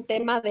hacer un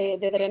tema de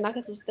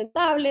drenajes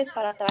sustentables,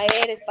 para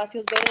traer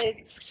espacios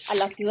verdes a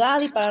la ciudad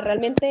y para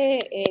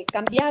realmente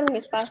cambiar un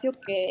espacio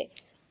que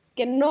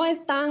no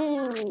es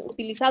tan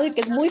utilizado y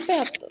que es muy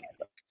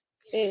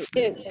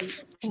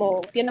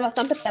como tiene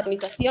bastante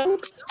peatonalización,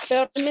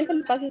 pero realmente el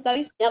espacio está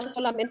diseñado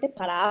solamente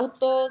para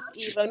autos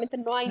y realmente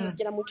no hay ni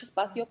siquiera mucho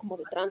espacio como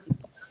de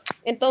tránsito.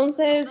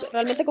 Entonces,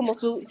 realmente como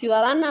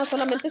ciudadana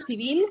solamente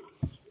civil,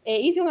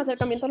 hice un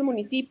acercamiento al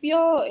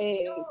municipio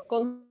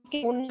con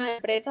que una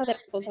empresa de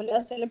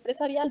responsabilidad social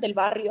empresarial del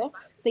barrio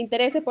se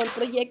interese por el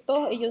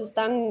proyecto. Ellos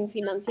están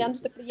financiando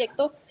este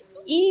proyecto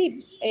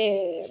y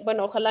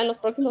bueno, ojalá en los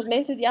próximos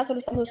meses, ya solo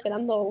estamos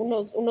esperando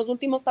unos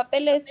últimos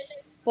papeles,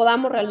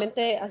 podamos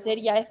realmente hacer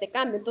ya este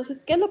cambio.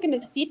 Entonces, ¿qué es lo que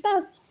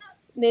necesitas?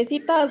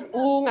 Necesitas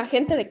un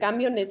agente de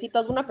cambio,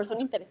 necesitas una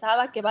persona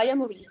interesada que vaya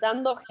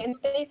movilizando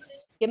gente,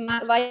 que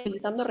vaya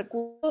movilizando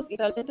recursos, y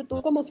realmente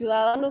tú como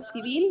ciudadano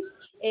civil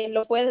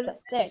lo puedes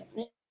hacer.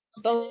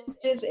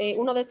 Entonces,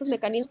 uno de estos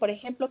mecanismos, por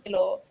ejemplo,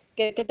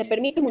 que te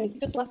permite el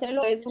municipio tú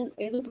hacerlo, es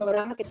un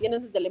programa que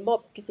tienen desde el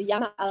EMOP, que se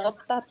llama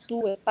Adopta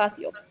tu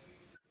Espacio.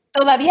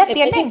 Todavía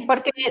tienen,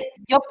 porque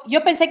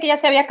yo pensé que ya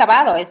se había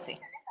acabado ese.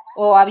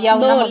 ¿O había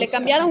una No, le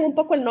cambiaron un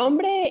poco el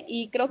nombre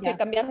y creo que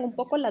cambiaron un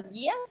poco las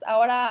guías.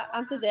 Ahora,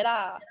 antes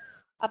era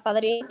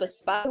Apadrina tu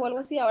espacio o algo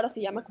así, ahora se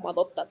llama como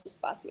Adopta tu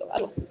espacio,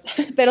 algo así.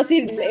 Pero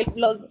sí,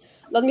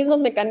 los mismos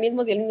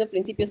mecanismos y el mismo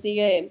principio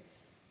sigue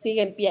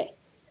en pie.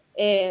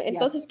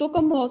 Entonces tú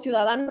como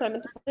ciudadano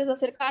realmente puedes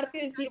acercarte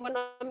y decir, bueno,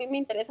 a mí me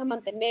interesa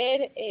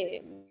mantener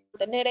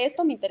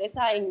esto, me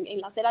interesa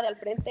en la acera de al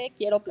frente,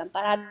 quiero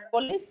plantar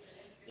árboles.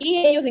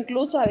 Y ellos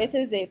incluso a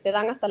veces te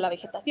dan hasta la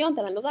vegetación,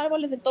 te dan los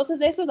árboles. Entonces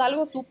eso es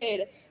algo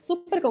súper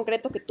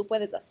concreto que tú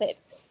puedes hacer.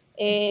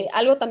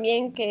 Algo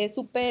también que es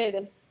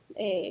súper,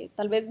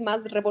 tal vez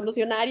más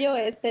revolucionario,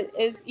 es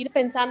ir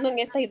pensando en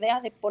esta idea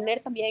de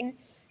poner también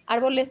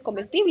árboles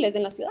comestibles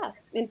en la ciudad.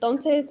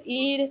 Entonces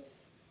ir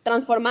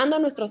transformando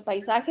nuestros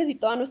paisajes y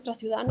toda nuestra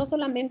ciudad, no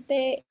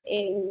solamente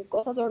en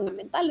cosas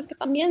ornamentales, que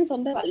también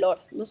son de valor.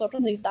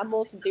 Nosotros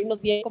necesitamos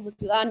sentirnos bien como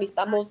ciudad,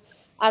 necesitamos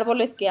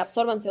árboles que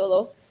absorban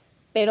CO2,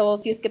 pero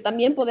si es que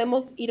también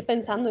podemos ir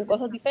pensando en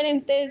cosas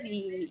diferentes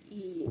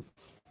y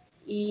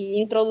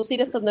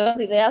introducir estas nuevas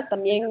ideas,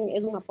 también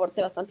es un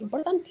aporte bastante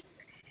importante.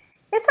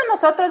 Eso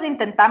nosotros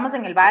intentamos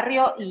en el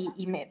barrio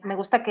y me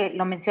gusta que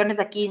lo menciones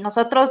aquí.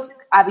 Nosotros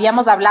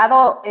habíamos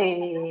hablado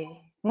en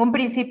un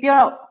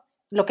principio,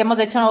 lo que hemos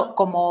hecho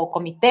como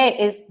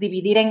comité es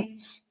dividir en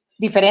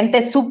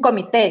diferentes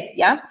subcomités,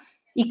 ¿ya?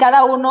 Y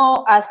cada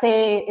uno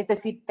hace, es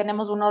decir,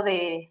 tenemos uno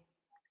de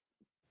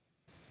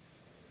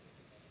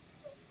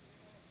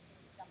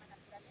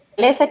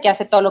que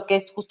hace todo lo que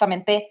es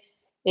justamente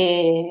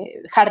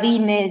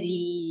jardines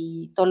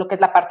y todo lo que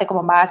es la parte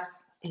como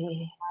más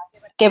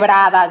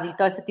quebradas y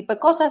todo ese tipo de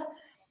cosas.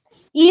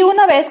 Y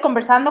una vez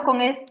conversando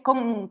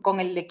con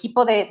el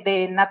equipo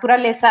de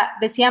naturaleza,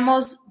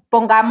 decíamos,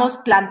 pongamos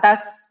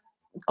plantas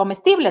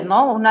comestibles,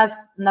 ¿no?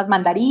 Unas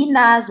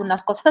mandarinas,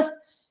 unas cosas,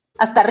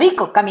 hasta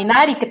rico,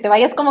 caminar y que te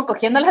vayas como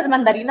cogiendo las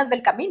mandarinas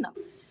del camino.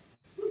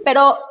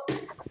 Pero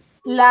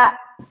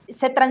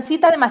se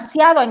transita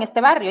demasiado en este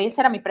barrio y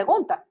esa era mi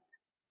pregunta.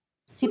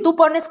 Si tú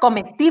pones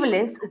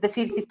comestibles, es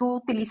decir, si tú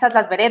utilizas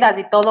las veredas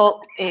y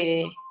todo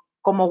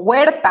como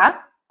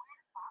huerta,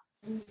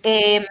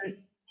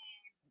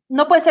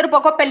 no puede ser un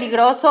poco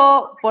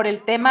peligroso por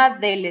el tema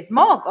del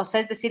smog, o sea,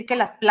 es decir, que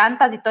las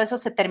plantas y todo eso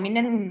se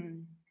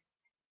terminen,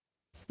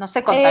 no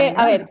sé, contaminando.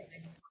 A ver,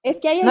 es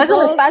que hay no es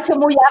un espacio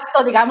muy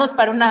apto, digamos,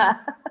 para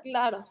una...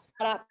 Claro,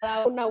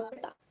 para una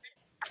huerta.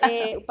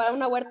 Para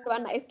una huerta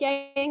urbana. Es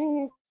que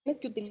tienes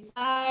que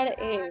utilizar,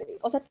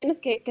 o sea, tienes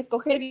que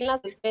escoger bien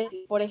las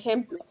especies. Por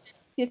ejemplo,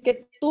 si es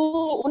que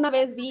tú una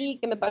vez vi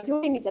que me pareció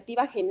una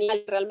iniciativa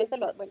genial, realmente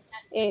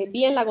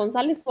vi en la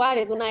González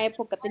Suárez, una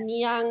época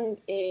tenían,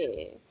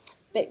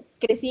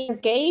 crecían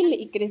kale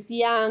y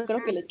crecían,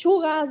 creo que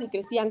lechugas y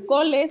crecían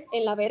coles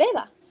en la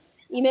vereda.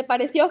 Y me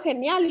pareció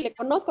genial y le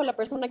conozco a la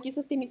persona que hizo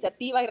esta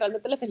iniciativa y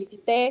realmente le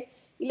felicité.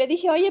 Y le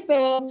dije, oye,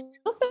 pero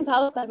 ¿no has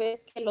pensado tal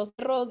vez que los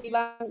perros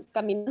iban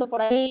caminando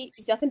por ahí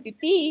y se hacen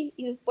pipí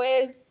y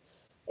después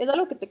es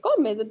algo que te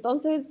comes?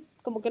 Entonces,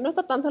 como que no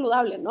está tan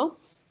saludable, ¿no?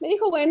 Me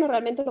dijo, bueno,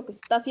 realmente lo que se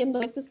está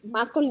haciendo esto es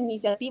más con la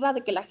iniciativa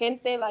de que la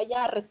gente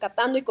vaya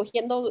rescatando y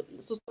cogiendo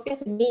sus propias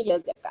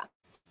semillas de acá.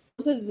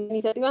 Entonces, la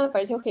iniciativa me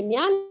pareció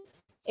genial,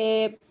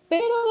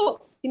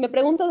 pero si me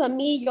preguntas a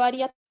mí, yo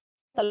haría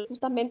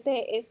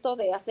justamente esto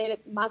de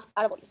hacer más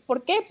árboles.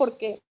 ¿Por qué?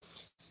 Porque,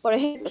 por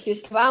ejemplo, si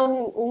es que va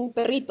un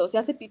perrito, se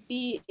hace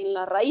pipí en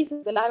las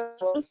raíces del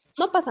árbol,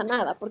 no pasa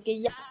nada,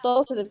 porque ya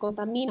todo se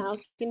descontamina, o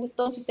sea, tienes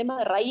todo un sistema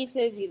de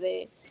raíces y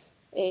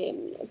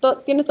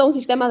tienes todo un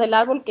sistema del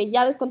árbol que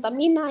ya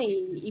descontamina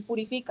y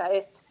purifica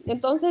esto.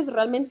 Entonces,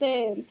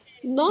 realmente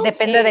no...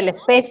 Depende de la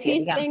especie,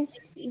 digamos.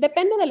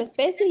 Depende de la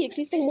especie y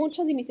existen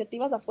muchas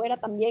iniciativas afuera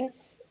también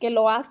que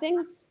lo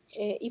hacen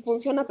y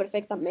funciona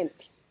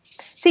perfectamente.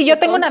 Sí, yo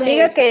tengo una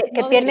amiga que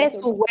no tiene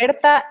decepciona. su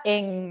huerta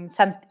en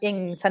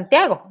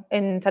Santiago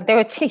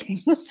de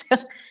Chile, o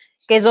sea,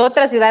 que es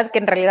otra ciudad que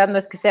en realidad no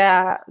es que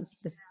sea,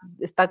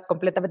 está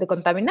completamente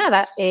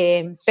contaminada,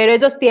 pero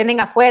ellos tienen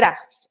afuera,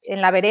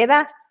 en la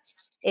vereda,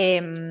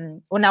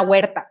 una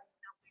huerta.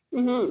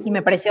 Ujú. Y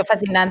me pareció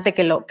fascinante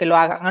que lo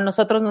hagan. A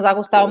nosotros nos ha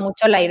gustado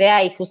mucho la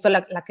idea y justo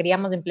la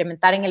queríamos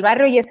implementar en el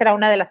barrio y esa era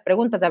una de las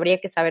preguntas,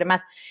 habría que saber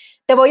más.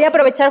 Te voy a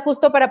aprovechar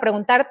justo para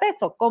preguntarte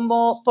eso,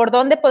 como por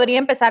dónde podría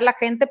empezar la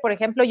gente. Por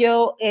ejemplo,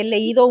 yo he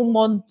leído un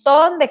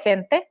montón de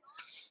gente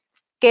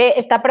que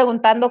está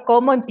preguntando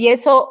cómo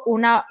empiezo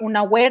una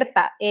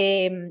huerta.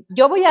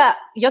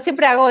 Yo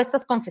siempre hago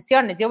estas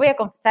confesiones. Yo voy a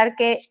confesar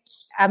que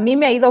a mí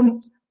me ha ido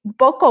un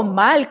poco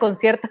mal con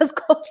ciertas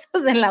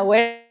cosas en la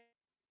huerta.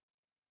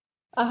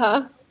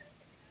 Ajá.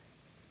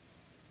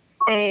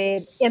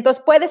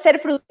 Entonces puede ser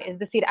frustrante, es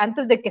decir,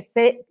 antes de que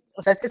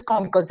o sea, este es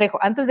como mi consejo,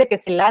 antes de que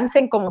se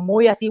lancen como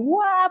muy así,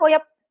 ¡guau! Voy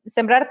a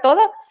sembrar todo,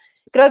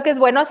 creo que es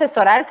bueno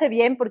asesorarse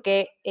bien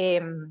porque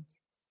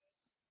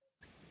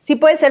sí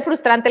puede ser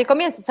frustrante el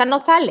comienzo, o sea, no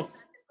sale.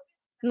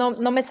 No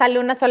me sale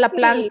una sola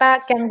planta,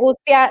 sí. Qué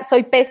angustia,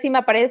 soy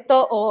pésima para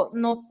esto o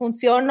no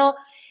funciono.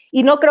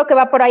 Y no creo que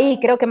va por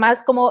ahí, creo que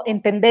más como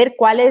entender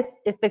cuáles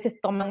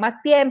especies toman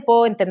más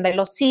tiempo, entender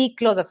los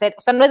ciclos, o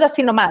sea, no es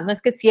así nomás, no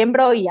es que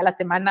siembro y a la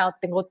semana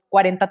tengo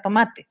 40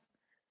 tomates.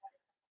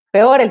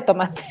 Peor el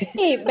tomate.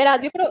 Sí,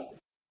 verás, yo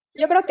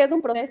creo que es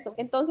un proceso.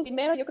 Entonces,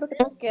 primero yo creo que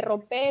tenemos que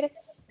romper.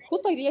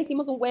 Justo hoy día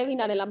hicimos un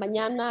webinar en la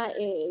mañana,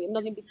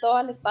 nos invitó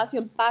al espacio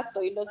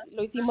Impacto y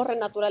lo hicimos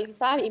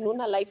renaturalizar en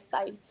una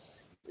lifestyle.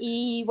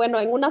 Y bueno,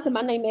 en una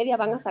semana y media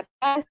van a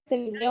sacar este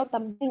video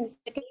también,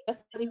 sé que va a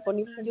estar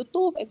disponible en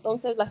YouTube,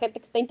 entonces la gente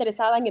que esté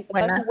interesada en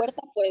empezar su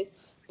huerta, pues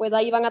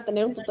ahí van a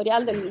tener un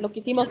tutorial de lo que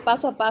hicimos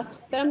paso a paso.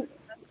 Espera,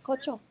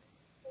 Jocho.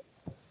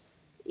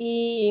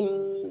 Y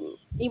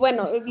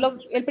bueno,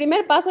 el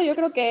primer paso yo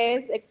creo que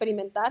es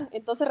experimentar,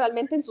 entonces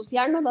realmente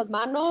ensuciarnos las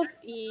manos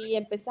y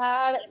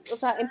empezar, o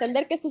sea,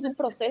 entender que esto es un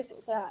proceso,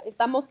 o sea,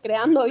 estamos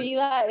creando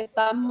vida,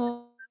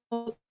 estamos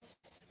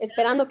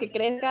esperando que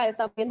crezca,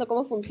 estamos viendo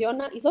cómo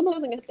funciona y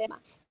somos en este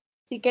tema.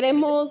 Si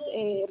queremos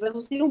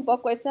reducir un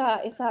poco esa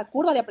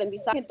curva de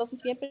aprendizaje, entonces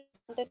siempre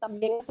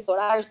también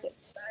asesorarse,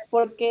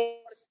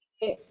 porque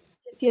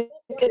si es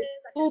que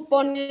tú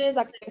pones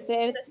a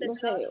crecer, no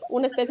sé,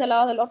 una especie al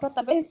lado del otro,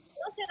 tal vez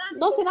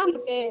no se dan,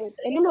 porque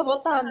el uno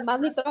bota más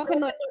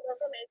nitrógeno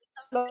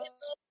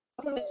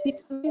y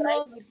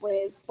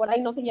pues por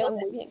ahí no se llevan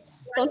muy bien.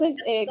 Entonces,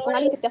 con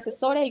alguien que te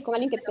asesore y con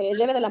alguien que te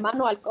lleve de la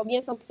mano al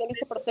comienzo, aunque sea en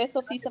este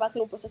proceso, sí se va a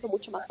hacer un proceso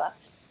mucho más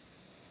fácil.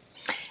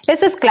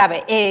 Eso es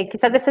clave.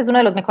 Quizás ese es uno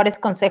de los mejores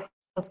consejos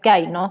que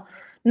hay, ¿no?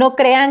 No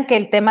crean que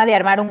el tema de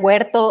armar un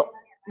huerto,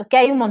 que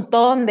hay un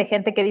montón de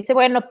gente que dice,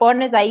 bueno,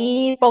 pones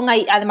ahí, pon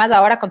ahí, además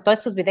ahora con todos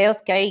esos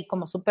videos que hay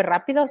como súper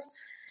rápidos,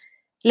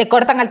 le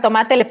cortan al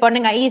tomate, le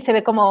ponen ahí y se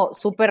ve como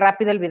súper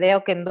rápido el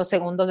video que en 2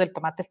 segundos el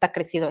tomate está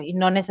crecido y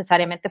no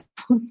necesariamente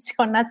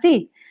funciona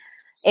así.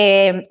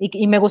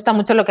 Y me gusta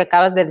mucho lo que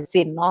acabas de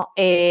decir, ¿no?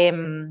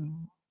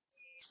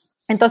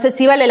 Entonces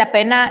sí vale la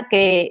pena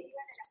que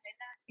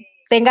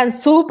tengan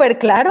súper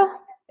claro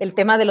el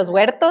tema de los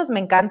huertos. Me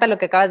encanta lo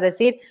que acabas de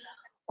decir.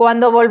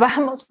 Cuando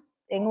volvamos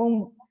en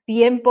un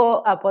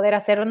tiempo a poder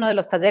hacer uno de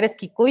los talleres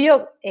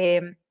Kikuyo,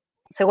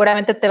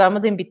 seguramente te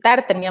vamos a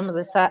invitar. Teníamos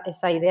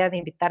esa idea de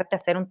invitarte a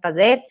hacer un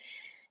taller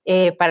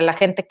para la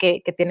gente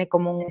que tiene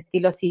como un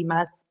estilo así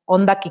más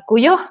onda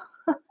Kikuyo.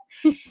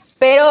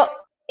 Pero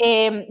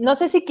no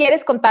sé si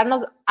quieres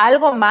contarnos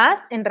algo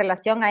más en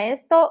relación a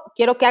esto.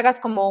 Quiero que hagas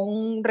como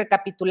un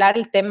recapitular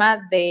el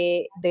tema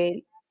de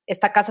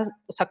esta casa,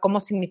 o sea, cómo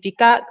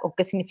significa o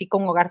qué significa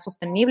un hogar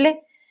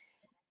sostenible.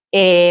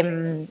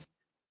 Me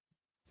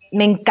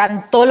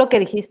encantó lo que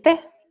dijiste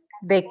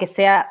de que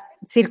sea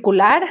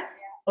circular,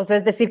 o sea,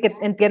 es decir, que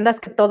entiendas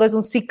que todo es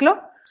un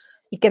ciclo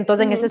y que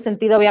entonces en ese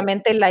sentido,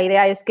 obviamente, la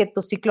idea es que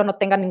tu ciclo no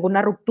tenga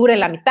ninguna ruptura en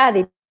la mitad,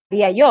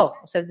 diría yo.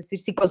 O sea, es decir,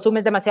 si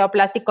consumes demasiado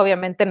plástico,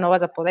 obviamente no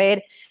vas a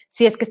poder.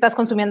 Si es que estás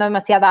consumiendo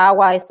demasiada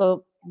agua,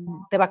 eso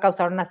te va a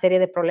causar una serie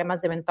de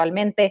problemas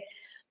eventualmente.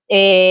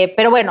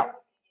 Pero bueno,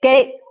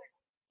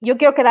 yo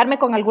quiero quedarme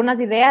con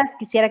algunas ideas,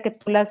 quisiera que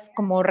tú las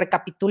como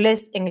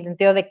recapitules en el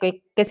sentido de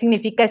qué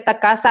significa esta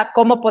casa,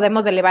 cómo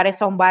podemos elevar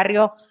eso a un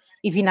barrio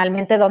y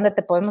finalmente dónde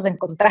te podemos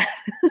encontrar.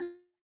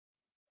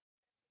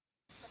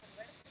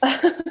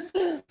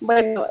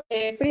 Bueno,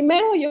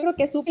 primero yo creo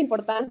que es súper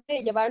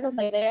importante llevarnos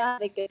la idea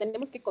de que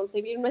tenemos que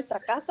concebir nuestra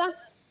casa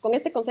con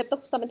este concepto,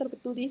 justamente lo que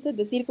tú dices,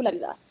 de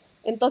circularidad.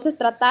 Entonces,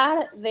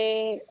 tratar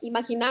de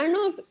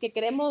imaginarnos que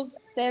queremos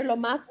ser lo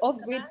más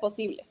off-grid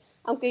posible.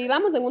 Aunque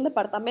vivamos en un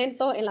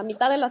departamento en la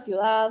mitad de la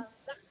ciudad,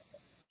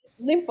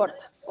 no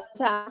importa. O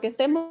sea, que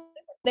estemos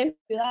dentro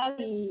de la ciudad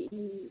y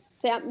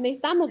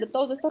necesitamos de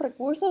todos estos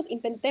recursos,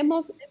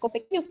 intentemos con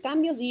pequeños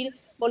cambios ir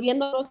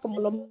volviéndonos como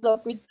lo más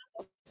off-grid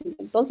posible.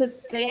 Entonces,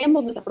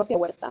 creemos nuestra propia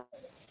huerta.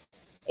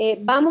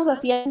 Vamos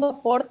haciendo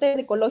aportes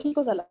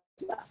ecológicos a la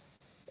ciudad.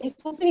 Es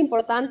súper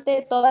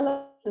importante todas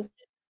las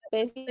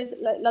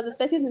las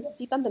especies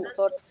necesitan de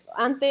nosotros.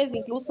 Antes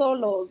incluso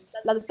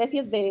las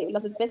especies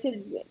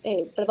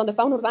de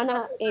fauna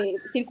urbana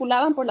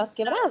circulaban por las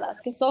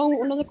quebradas, que son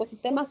unos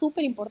ecosistemas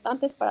súper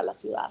importantes para la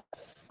ciudad.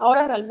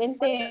 Ahora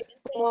realmente,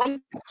 como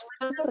hay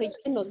tanto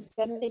relleno,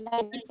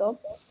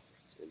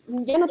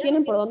 ya no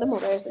tienen por dónde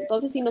moverse.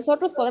 Entonces, si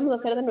nosotros podemos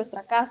hacer de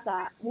nuestra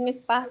casa un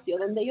espacio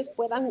donde ellos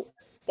puedan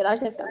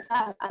quedarse a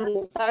descansar,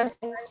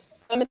 alimentarse,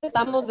 realmente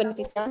estamos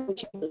beneficiando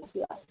muchísimo de la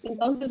ciudad.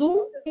 Entonces,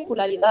 una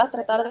circularidad,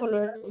 tratar de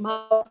volver lo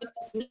más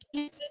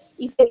posible.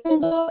 Y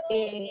segundo,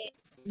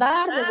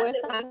 dar de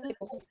vuelta al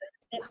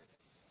ecosistema.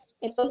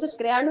 Entonces,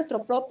 crear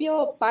nuestro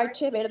propio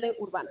parche verde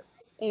urbano.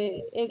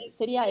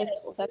 Sería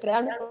eso, o sea,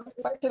 crear nuestro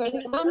propio parche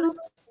verde urbano.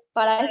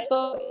 Para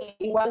esto,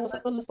 igual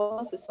nosotros los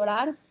podemos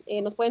asesorar.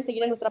 Nos pueden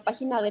seguir en nuestra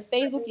página de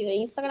Facebook y de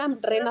Instagram,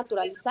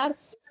 Renaturalizar.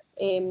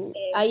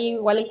 Ahí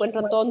igual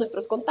encuentran todos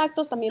nuestros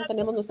contactos. También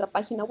tenemos nuestra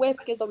página web,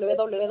 que es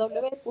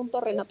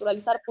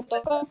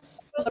www.renaturalizar.com.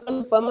 Nosotros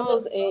les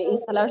podemos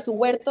instalar su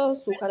huerto,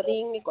 su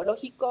jardín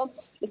ecológico.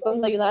 Les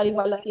podemos ayudar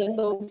igual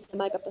haciendo un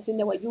sistema de captación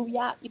de agua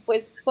lluvia. Y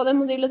pues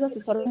podemos irles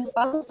asesorando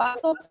paso a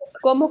paso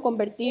cómo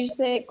convertir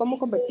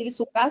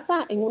su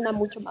casa en una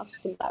mucho más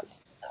sustentable.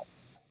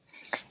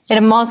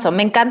 Hermoso,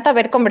 me encanta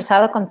haber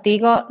conversado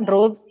contigo,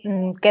 Ruth.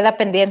 Queda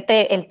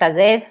pendiente el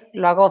taller,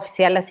 lo hago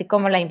oficial así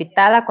como la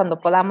invitada,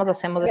 cuando podamos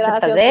hacemos ese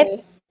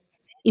taller.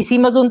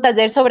 Hicimos un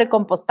taller sobre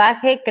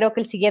compostaje, creo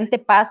que el siguiente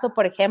paso,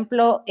 por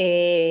ejemplo,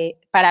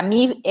 para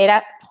mí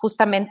era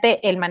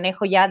justamente el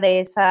manejo ya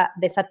de esa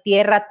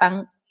tierra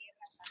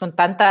con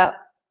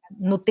tanta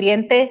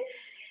nutriente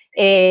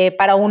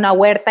para una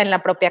huerta en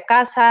la propia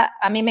casa.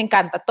 A mí me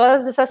encanta,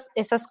 todas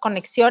esas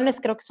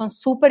conexiones creo que son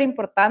súper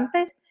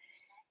importantes.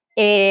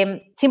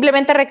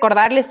 Simplemente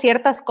recordarles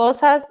ciertas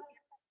cosas.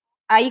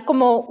 Hay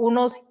como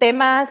unos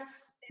temas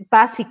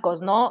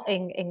básicos, ¿no?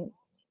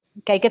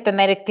 Que hay que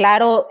tener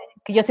claro,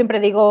 que yo siempre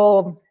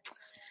digo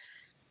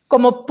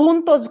como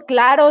puntos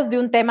claros de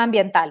un tema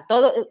ambiental.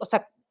 Todo, o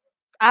sea,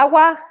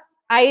 agua,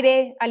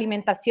 aire,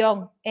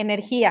 alimentación,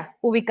 energía,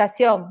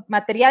 ubicación,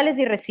 materiales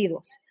y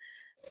residuos.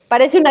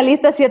 Parece una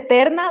lista así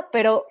eterna,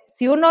 pero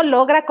si uno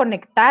logra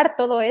conectar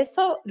todo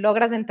eso,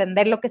 logras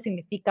entender lo que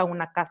significa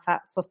una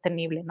casa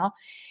sostenible, ¿no?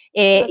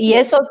 Y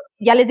eso,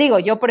 ya les digo,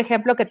 yo, por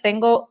ejemplo, que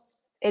tengo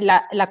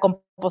la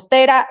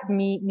compostera,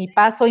 mi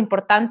paso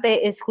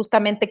importante es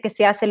justamente que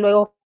se hace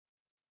luego.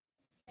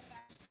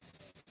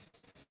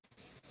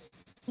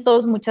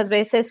 Muchas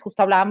veces,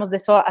 justo hablábamos de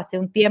eso hace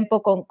un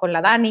tiempo con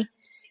la Dani,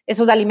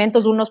 esos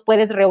alimentos unos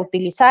puedes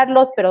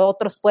reutilizarlos, pero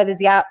otros puedes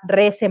ya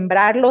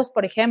resembrarlos,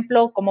 por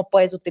ejemplo, cómo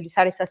puedes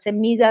utilizar esas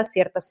semillas,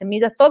 ciertas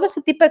semillas, todo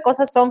ese tipo de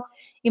cosas son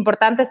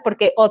importantes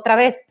porque otra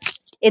vez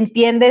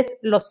entiendes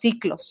los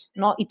ciclos,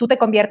 ¿no? Y tú te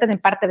conviertes en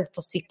parte de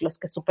estos ciclos,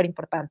 que es súper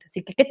importante.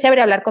 Así que qué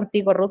chévere hablar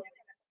contigo, Ruth.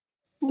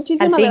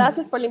 Muchísimas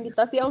gracias por la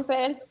invitación,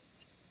 Fer.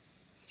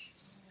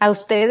 A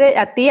ustedes,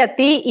 a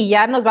ti, y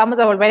ya nos vamos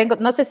a volver a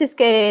encontrar. No sé si es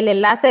que el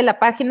enlace de la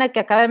página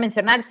que acaba de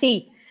mencionar,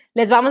 sí.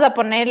 Les vamos a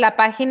poner la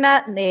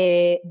página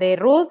de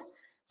Ruth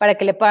para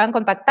que le puedan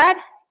contactar.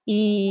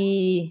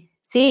 Y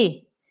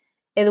sí,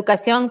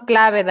 educación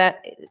clave,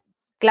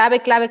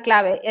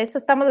 clave. Eso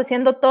estamos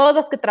haciendo todos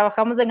los que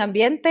trabajamos en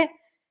ambiente.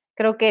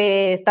 Creo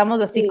que estamos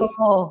así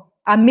como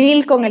a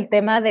 1000 con el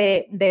tema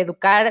de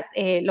educar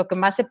lo que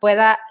más se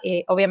pueda,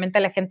 obviamente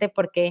a la gente,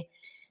 porque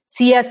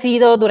sí ha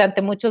sido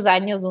durante muchos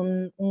años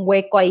un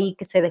hueco ahí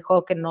que se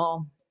dejó, que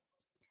no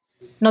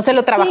se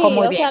lo trabajó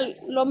muy bien. Sea,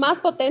 lo más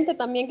potente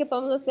también que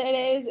podemos hacer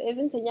es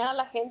enseñar a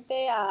la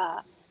gente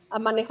a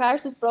manejar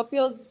sus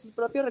propios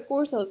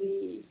recursos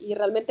y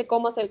realmente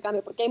cómo hacer el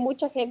cambio, porque hay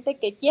mucha gente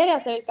que quiere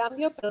hacer el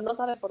cambio, pero no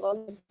sabe por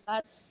dónde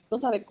empezar, no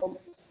sabe cómo.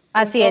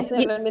 Así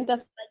Entonces, es. Realmente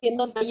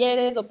haciendo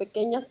talleres o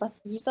pequeñas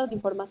pastillitas de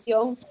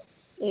información,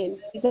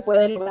 sí se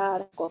puede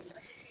lograr cosas.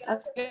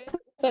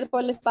 Gracias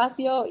por el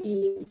espacio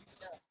y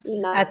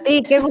nada. A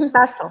ti, qué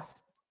gustazo.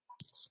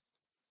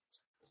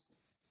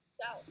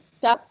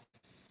 Chao.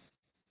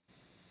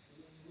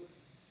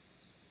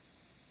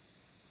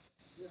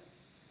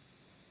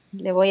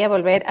 Le voy a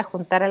volver a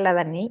juntar a la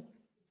Dani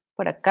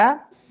por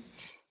acá.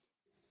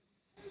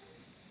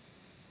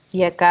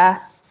 Y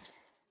acá.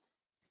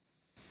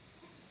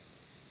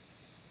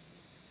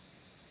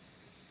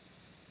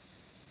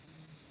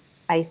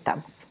 Ahí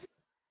estamos.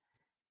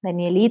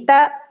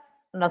 Danielita,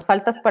 nos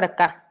faltas por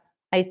acá.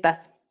 Ahí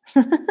estás.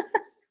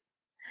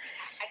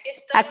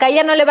 Acá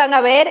ya no le van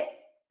a ver.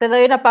 Te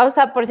doy una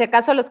pausa por si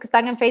acaso los que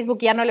están en Facebook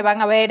ya no le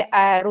van a ver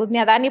a Ruth ni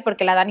a Dani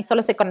porque la Dani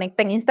solo se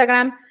conecta en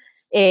Instagram.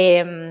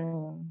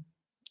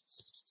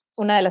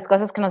 Una de las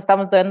cosas que nos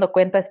estamos dando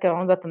cuenta es que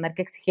vamos a tener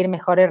que exigir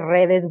mejores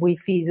redes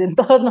Wi-Fi en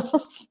todos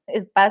los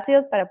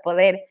espacios para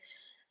poder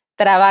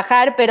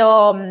trabajar,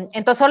 pero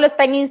entonces solo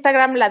está en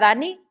Instagram la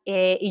Dani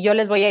y yo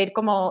les voy a ir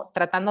como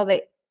tratando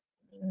de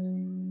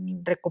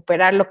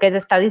recuperar lo que ella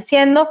está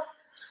diciendo,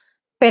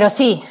 pero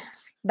sí,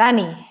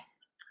 Dani.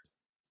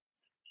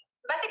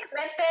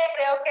 Básicamente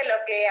creo que lo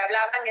que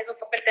hablaban es un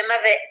poco el tema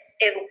de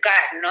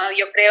educar, ¿no?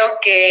 Yo creo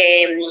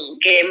que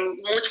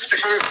muchas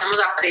personas estamos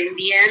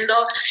aprendiendo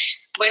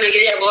bueno,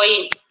 yo ya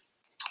voy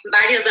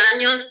varios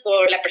años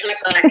por la persona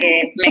con la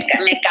que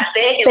me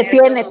casé. Que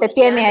te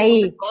tiene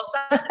ahí.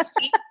 Cosas,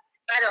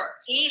 claro,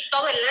 y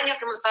todo el año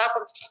que hemos estado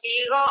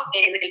contigo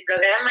en el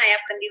programa he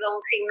aprendido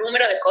un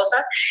sinnúmero de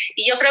cosas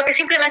y yo creo que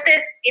simplemente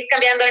es ir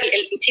cambiando el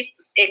chip,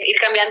 ir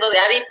cambiando de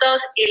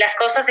hábitos y las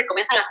cosas se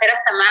comienzan a hacer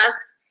hasta más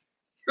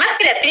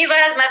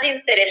creativas, más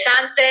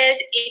interesantes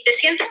y te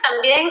sientes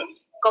también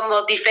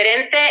como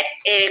diferente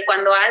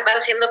cuando vas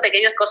haciendo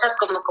pequeñas cosas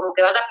como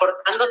que vas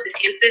aportando, te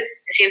sientes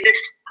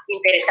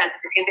interesante,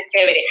 te sientes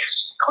chévere.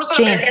 Justo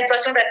lo que decías tú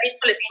hace un ratito,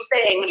 les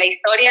puse en la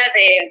historia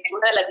en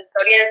una de las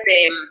historias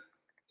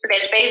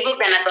del Facebook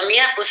de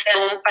anatomía, puse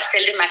un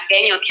pastel de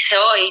maqueño que hice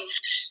hoy.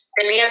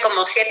 Tenía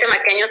como 7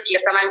 maqueños que ya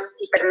estaban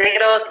hiper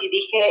negros y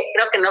dije,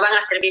 creo que no van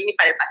a servir ni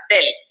para el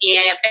pastel. Y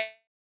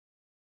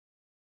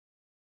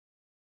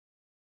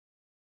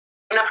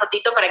una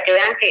fotito para que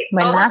vean que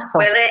todo se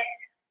puede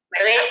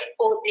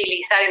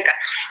utilizar en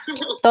casa.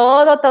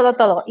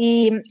 Todo.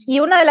 Y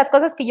una de las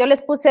cosas que yo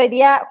les puse hoy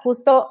día,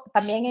 justo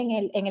también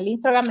en el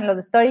Instagram, en los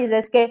stories,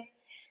 es que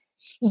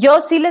yo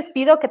sí les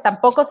pido que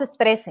tampoco se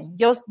estresen.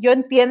 Yo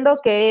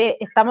entiendo que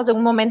estamos en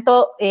un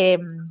momento,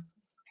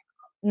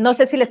 no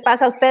sé si les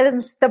pasa a ustedes,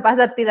 no sé si te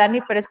pasa a ti,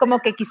 Dani, pero es como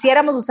que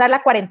quisiéramos usar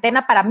la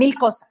cuarentena para 1000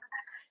 cosas.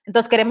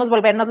 Entonces queremos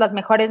volvernos las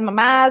mejores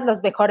mamás,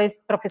 los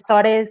mejores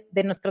profesores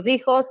de nuestros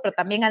hijos, pero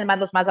también además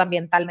los más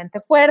ambientalmente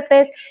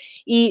fuertes.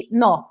 Y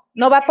no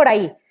va por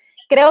ahí.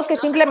 Creo que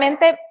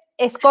simplemente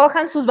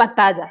escojan sus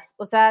batallas.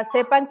 O sea,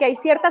 sepan que hay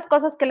ciertas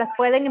cosas que las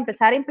pueden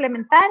empezar a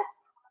implementar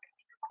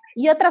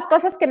y otras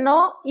cosas que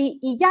no,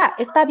 y ya,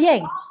 está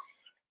bien.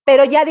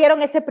 Pero ya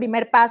dieron ese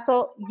primer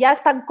paso, ya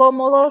están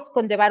cómodos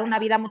con llevar una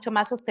vida mucho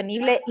más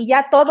sostenible y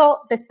ya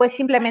todo después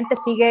simplemente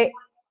sigue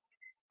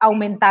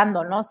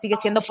aumentando, ¿no? Sigue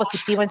siendo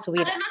positivo en su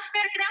vida. Además,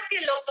 creo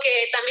que lo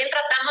que también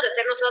tratamos de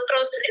hacer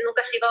nosotros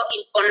nunca ha sido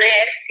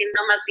imponer,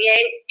 sino más bien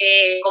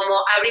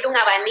como abrir un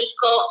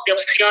abanico de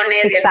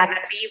opciones, de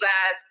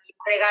alternativas, y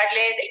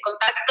entregarles el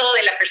contacto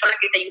de la persona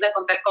que te ayuda a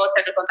contar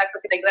cosas, el contacto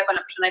que te ayuda con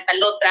la persona de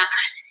tal otra,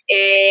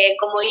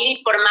 como ir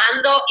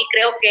informando, y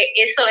creo que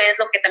eso es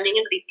lo que también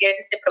enriquece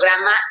este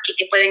programa y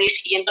que pueden ir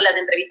siguiendo las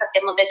entrevistas que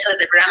hemos hecho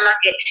desde el programa,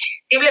 que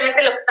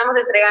simplemente lo que estamos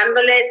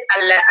entregándoles a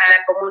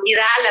la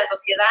comunidad, a la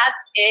sociedad,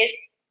 es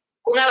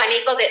un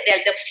abanico de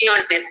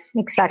opciones.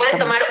 Si puedes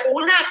tomar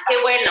una, qué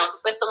bueno.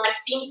 Si puedes tomar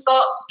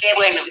 5, qué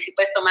bueno. Y si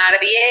puedes tomar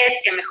 10,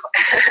 qué mejor.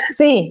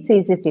 Sí,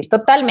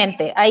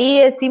 totalmente.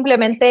 Ahí es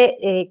simplemente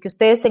que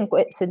ustedes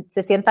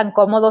se sientan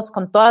cómodos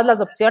con todas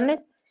las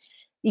opciones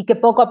y que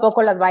poco a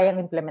poco las vayan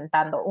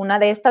implementando. Una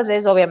de estas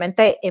es,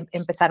 obviamente,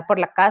 empezar por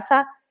la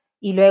casa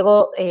y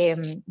luego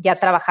ya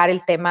trabajar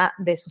el tema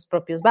de sus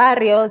propios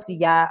barrios y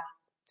ya,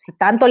 si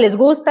tanto les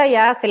gusta,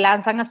 ya se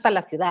lanzan hasta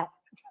la ciudad.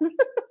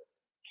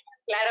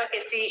 Claro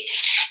que sí.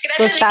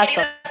 Gracias,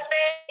 Gustazo.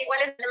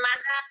 Igual en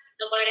semana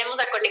nos volveremos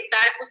a conectar.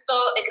 Justo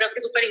creo que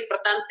es súper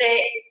importante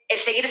el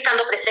seguir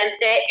estando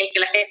presente, el que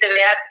la gente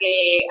vea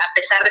que a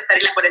pesar de estar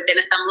en la cuarentena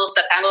estamos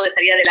tratando de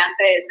salir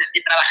adelante,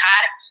 de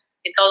trabajar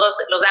en todos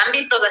los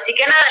ámbitos. Así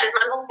que nada, les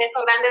mando un beso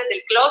grande desde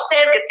el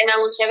closet, que tengan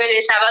un chévere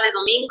sábado y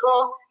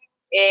domingo.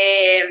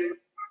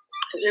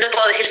 No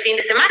puedo decir fin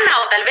de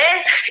semana, o tal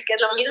vez, que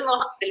es lo mismo,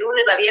 de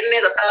lunes a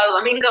viernes o sábado a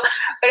domingo,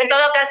 pero en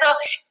todo caso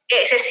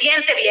se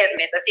siente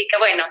viernes, así que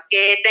bueno,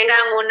 que tengan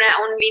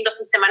un lindo fin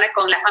de semana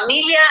con la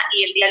familia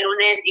y el día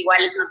lunes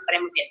igual nos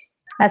estaremos viendo.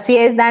 Así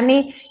es,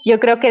 Dani, yo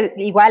creo que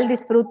igual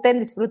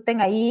disfruten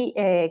ahí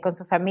con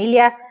su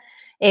familia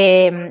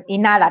y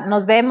nada,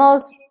 nos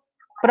vemos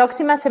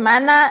próxima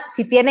semana.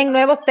 Si tienen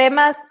nuevos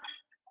temas,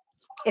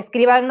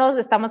 escríbanos,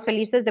 estamos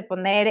felices de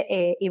poner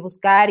y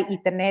buscar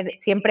y tener,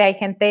 siempre hay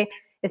gente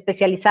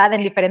especializada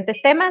en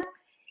diferentes temas.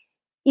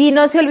 Y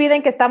no se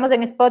olviden que estamos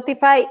en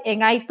Spotify,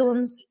 en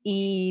iTunes,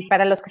 y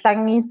para los que están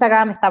en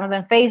Instagram estamos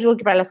en Facebook,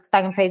 y para los que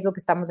están en Facebook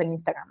estamos en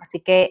Instagram.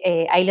 Así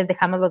que ahí les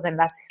dejamos los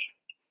enlaces.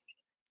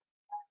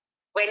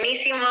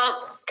 Buenísimo.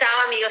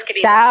 Chao, amigos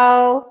queridos.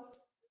 Chao.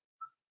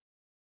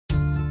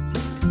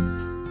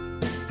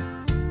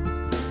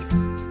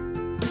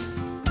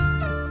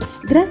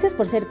 Gracias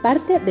por ser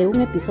parte de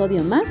un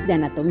episodio más de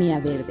Anatomía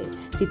Verde.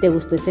 Si te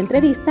gustó esta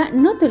entrevista,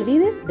 no te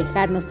olvides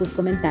dejarnos tus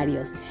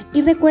comentarios.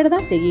 Y recuerda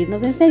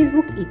seguirnos en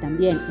Facebook y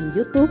también en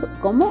YouTube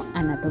como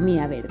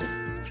Anatomía Verde.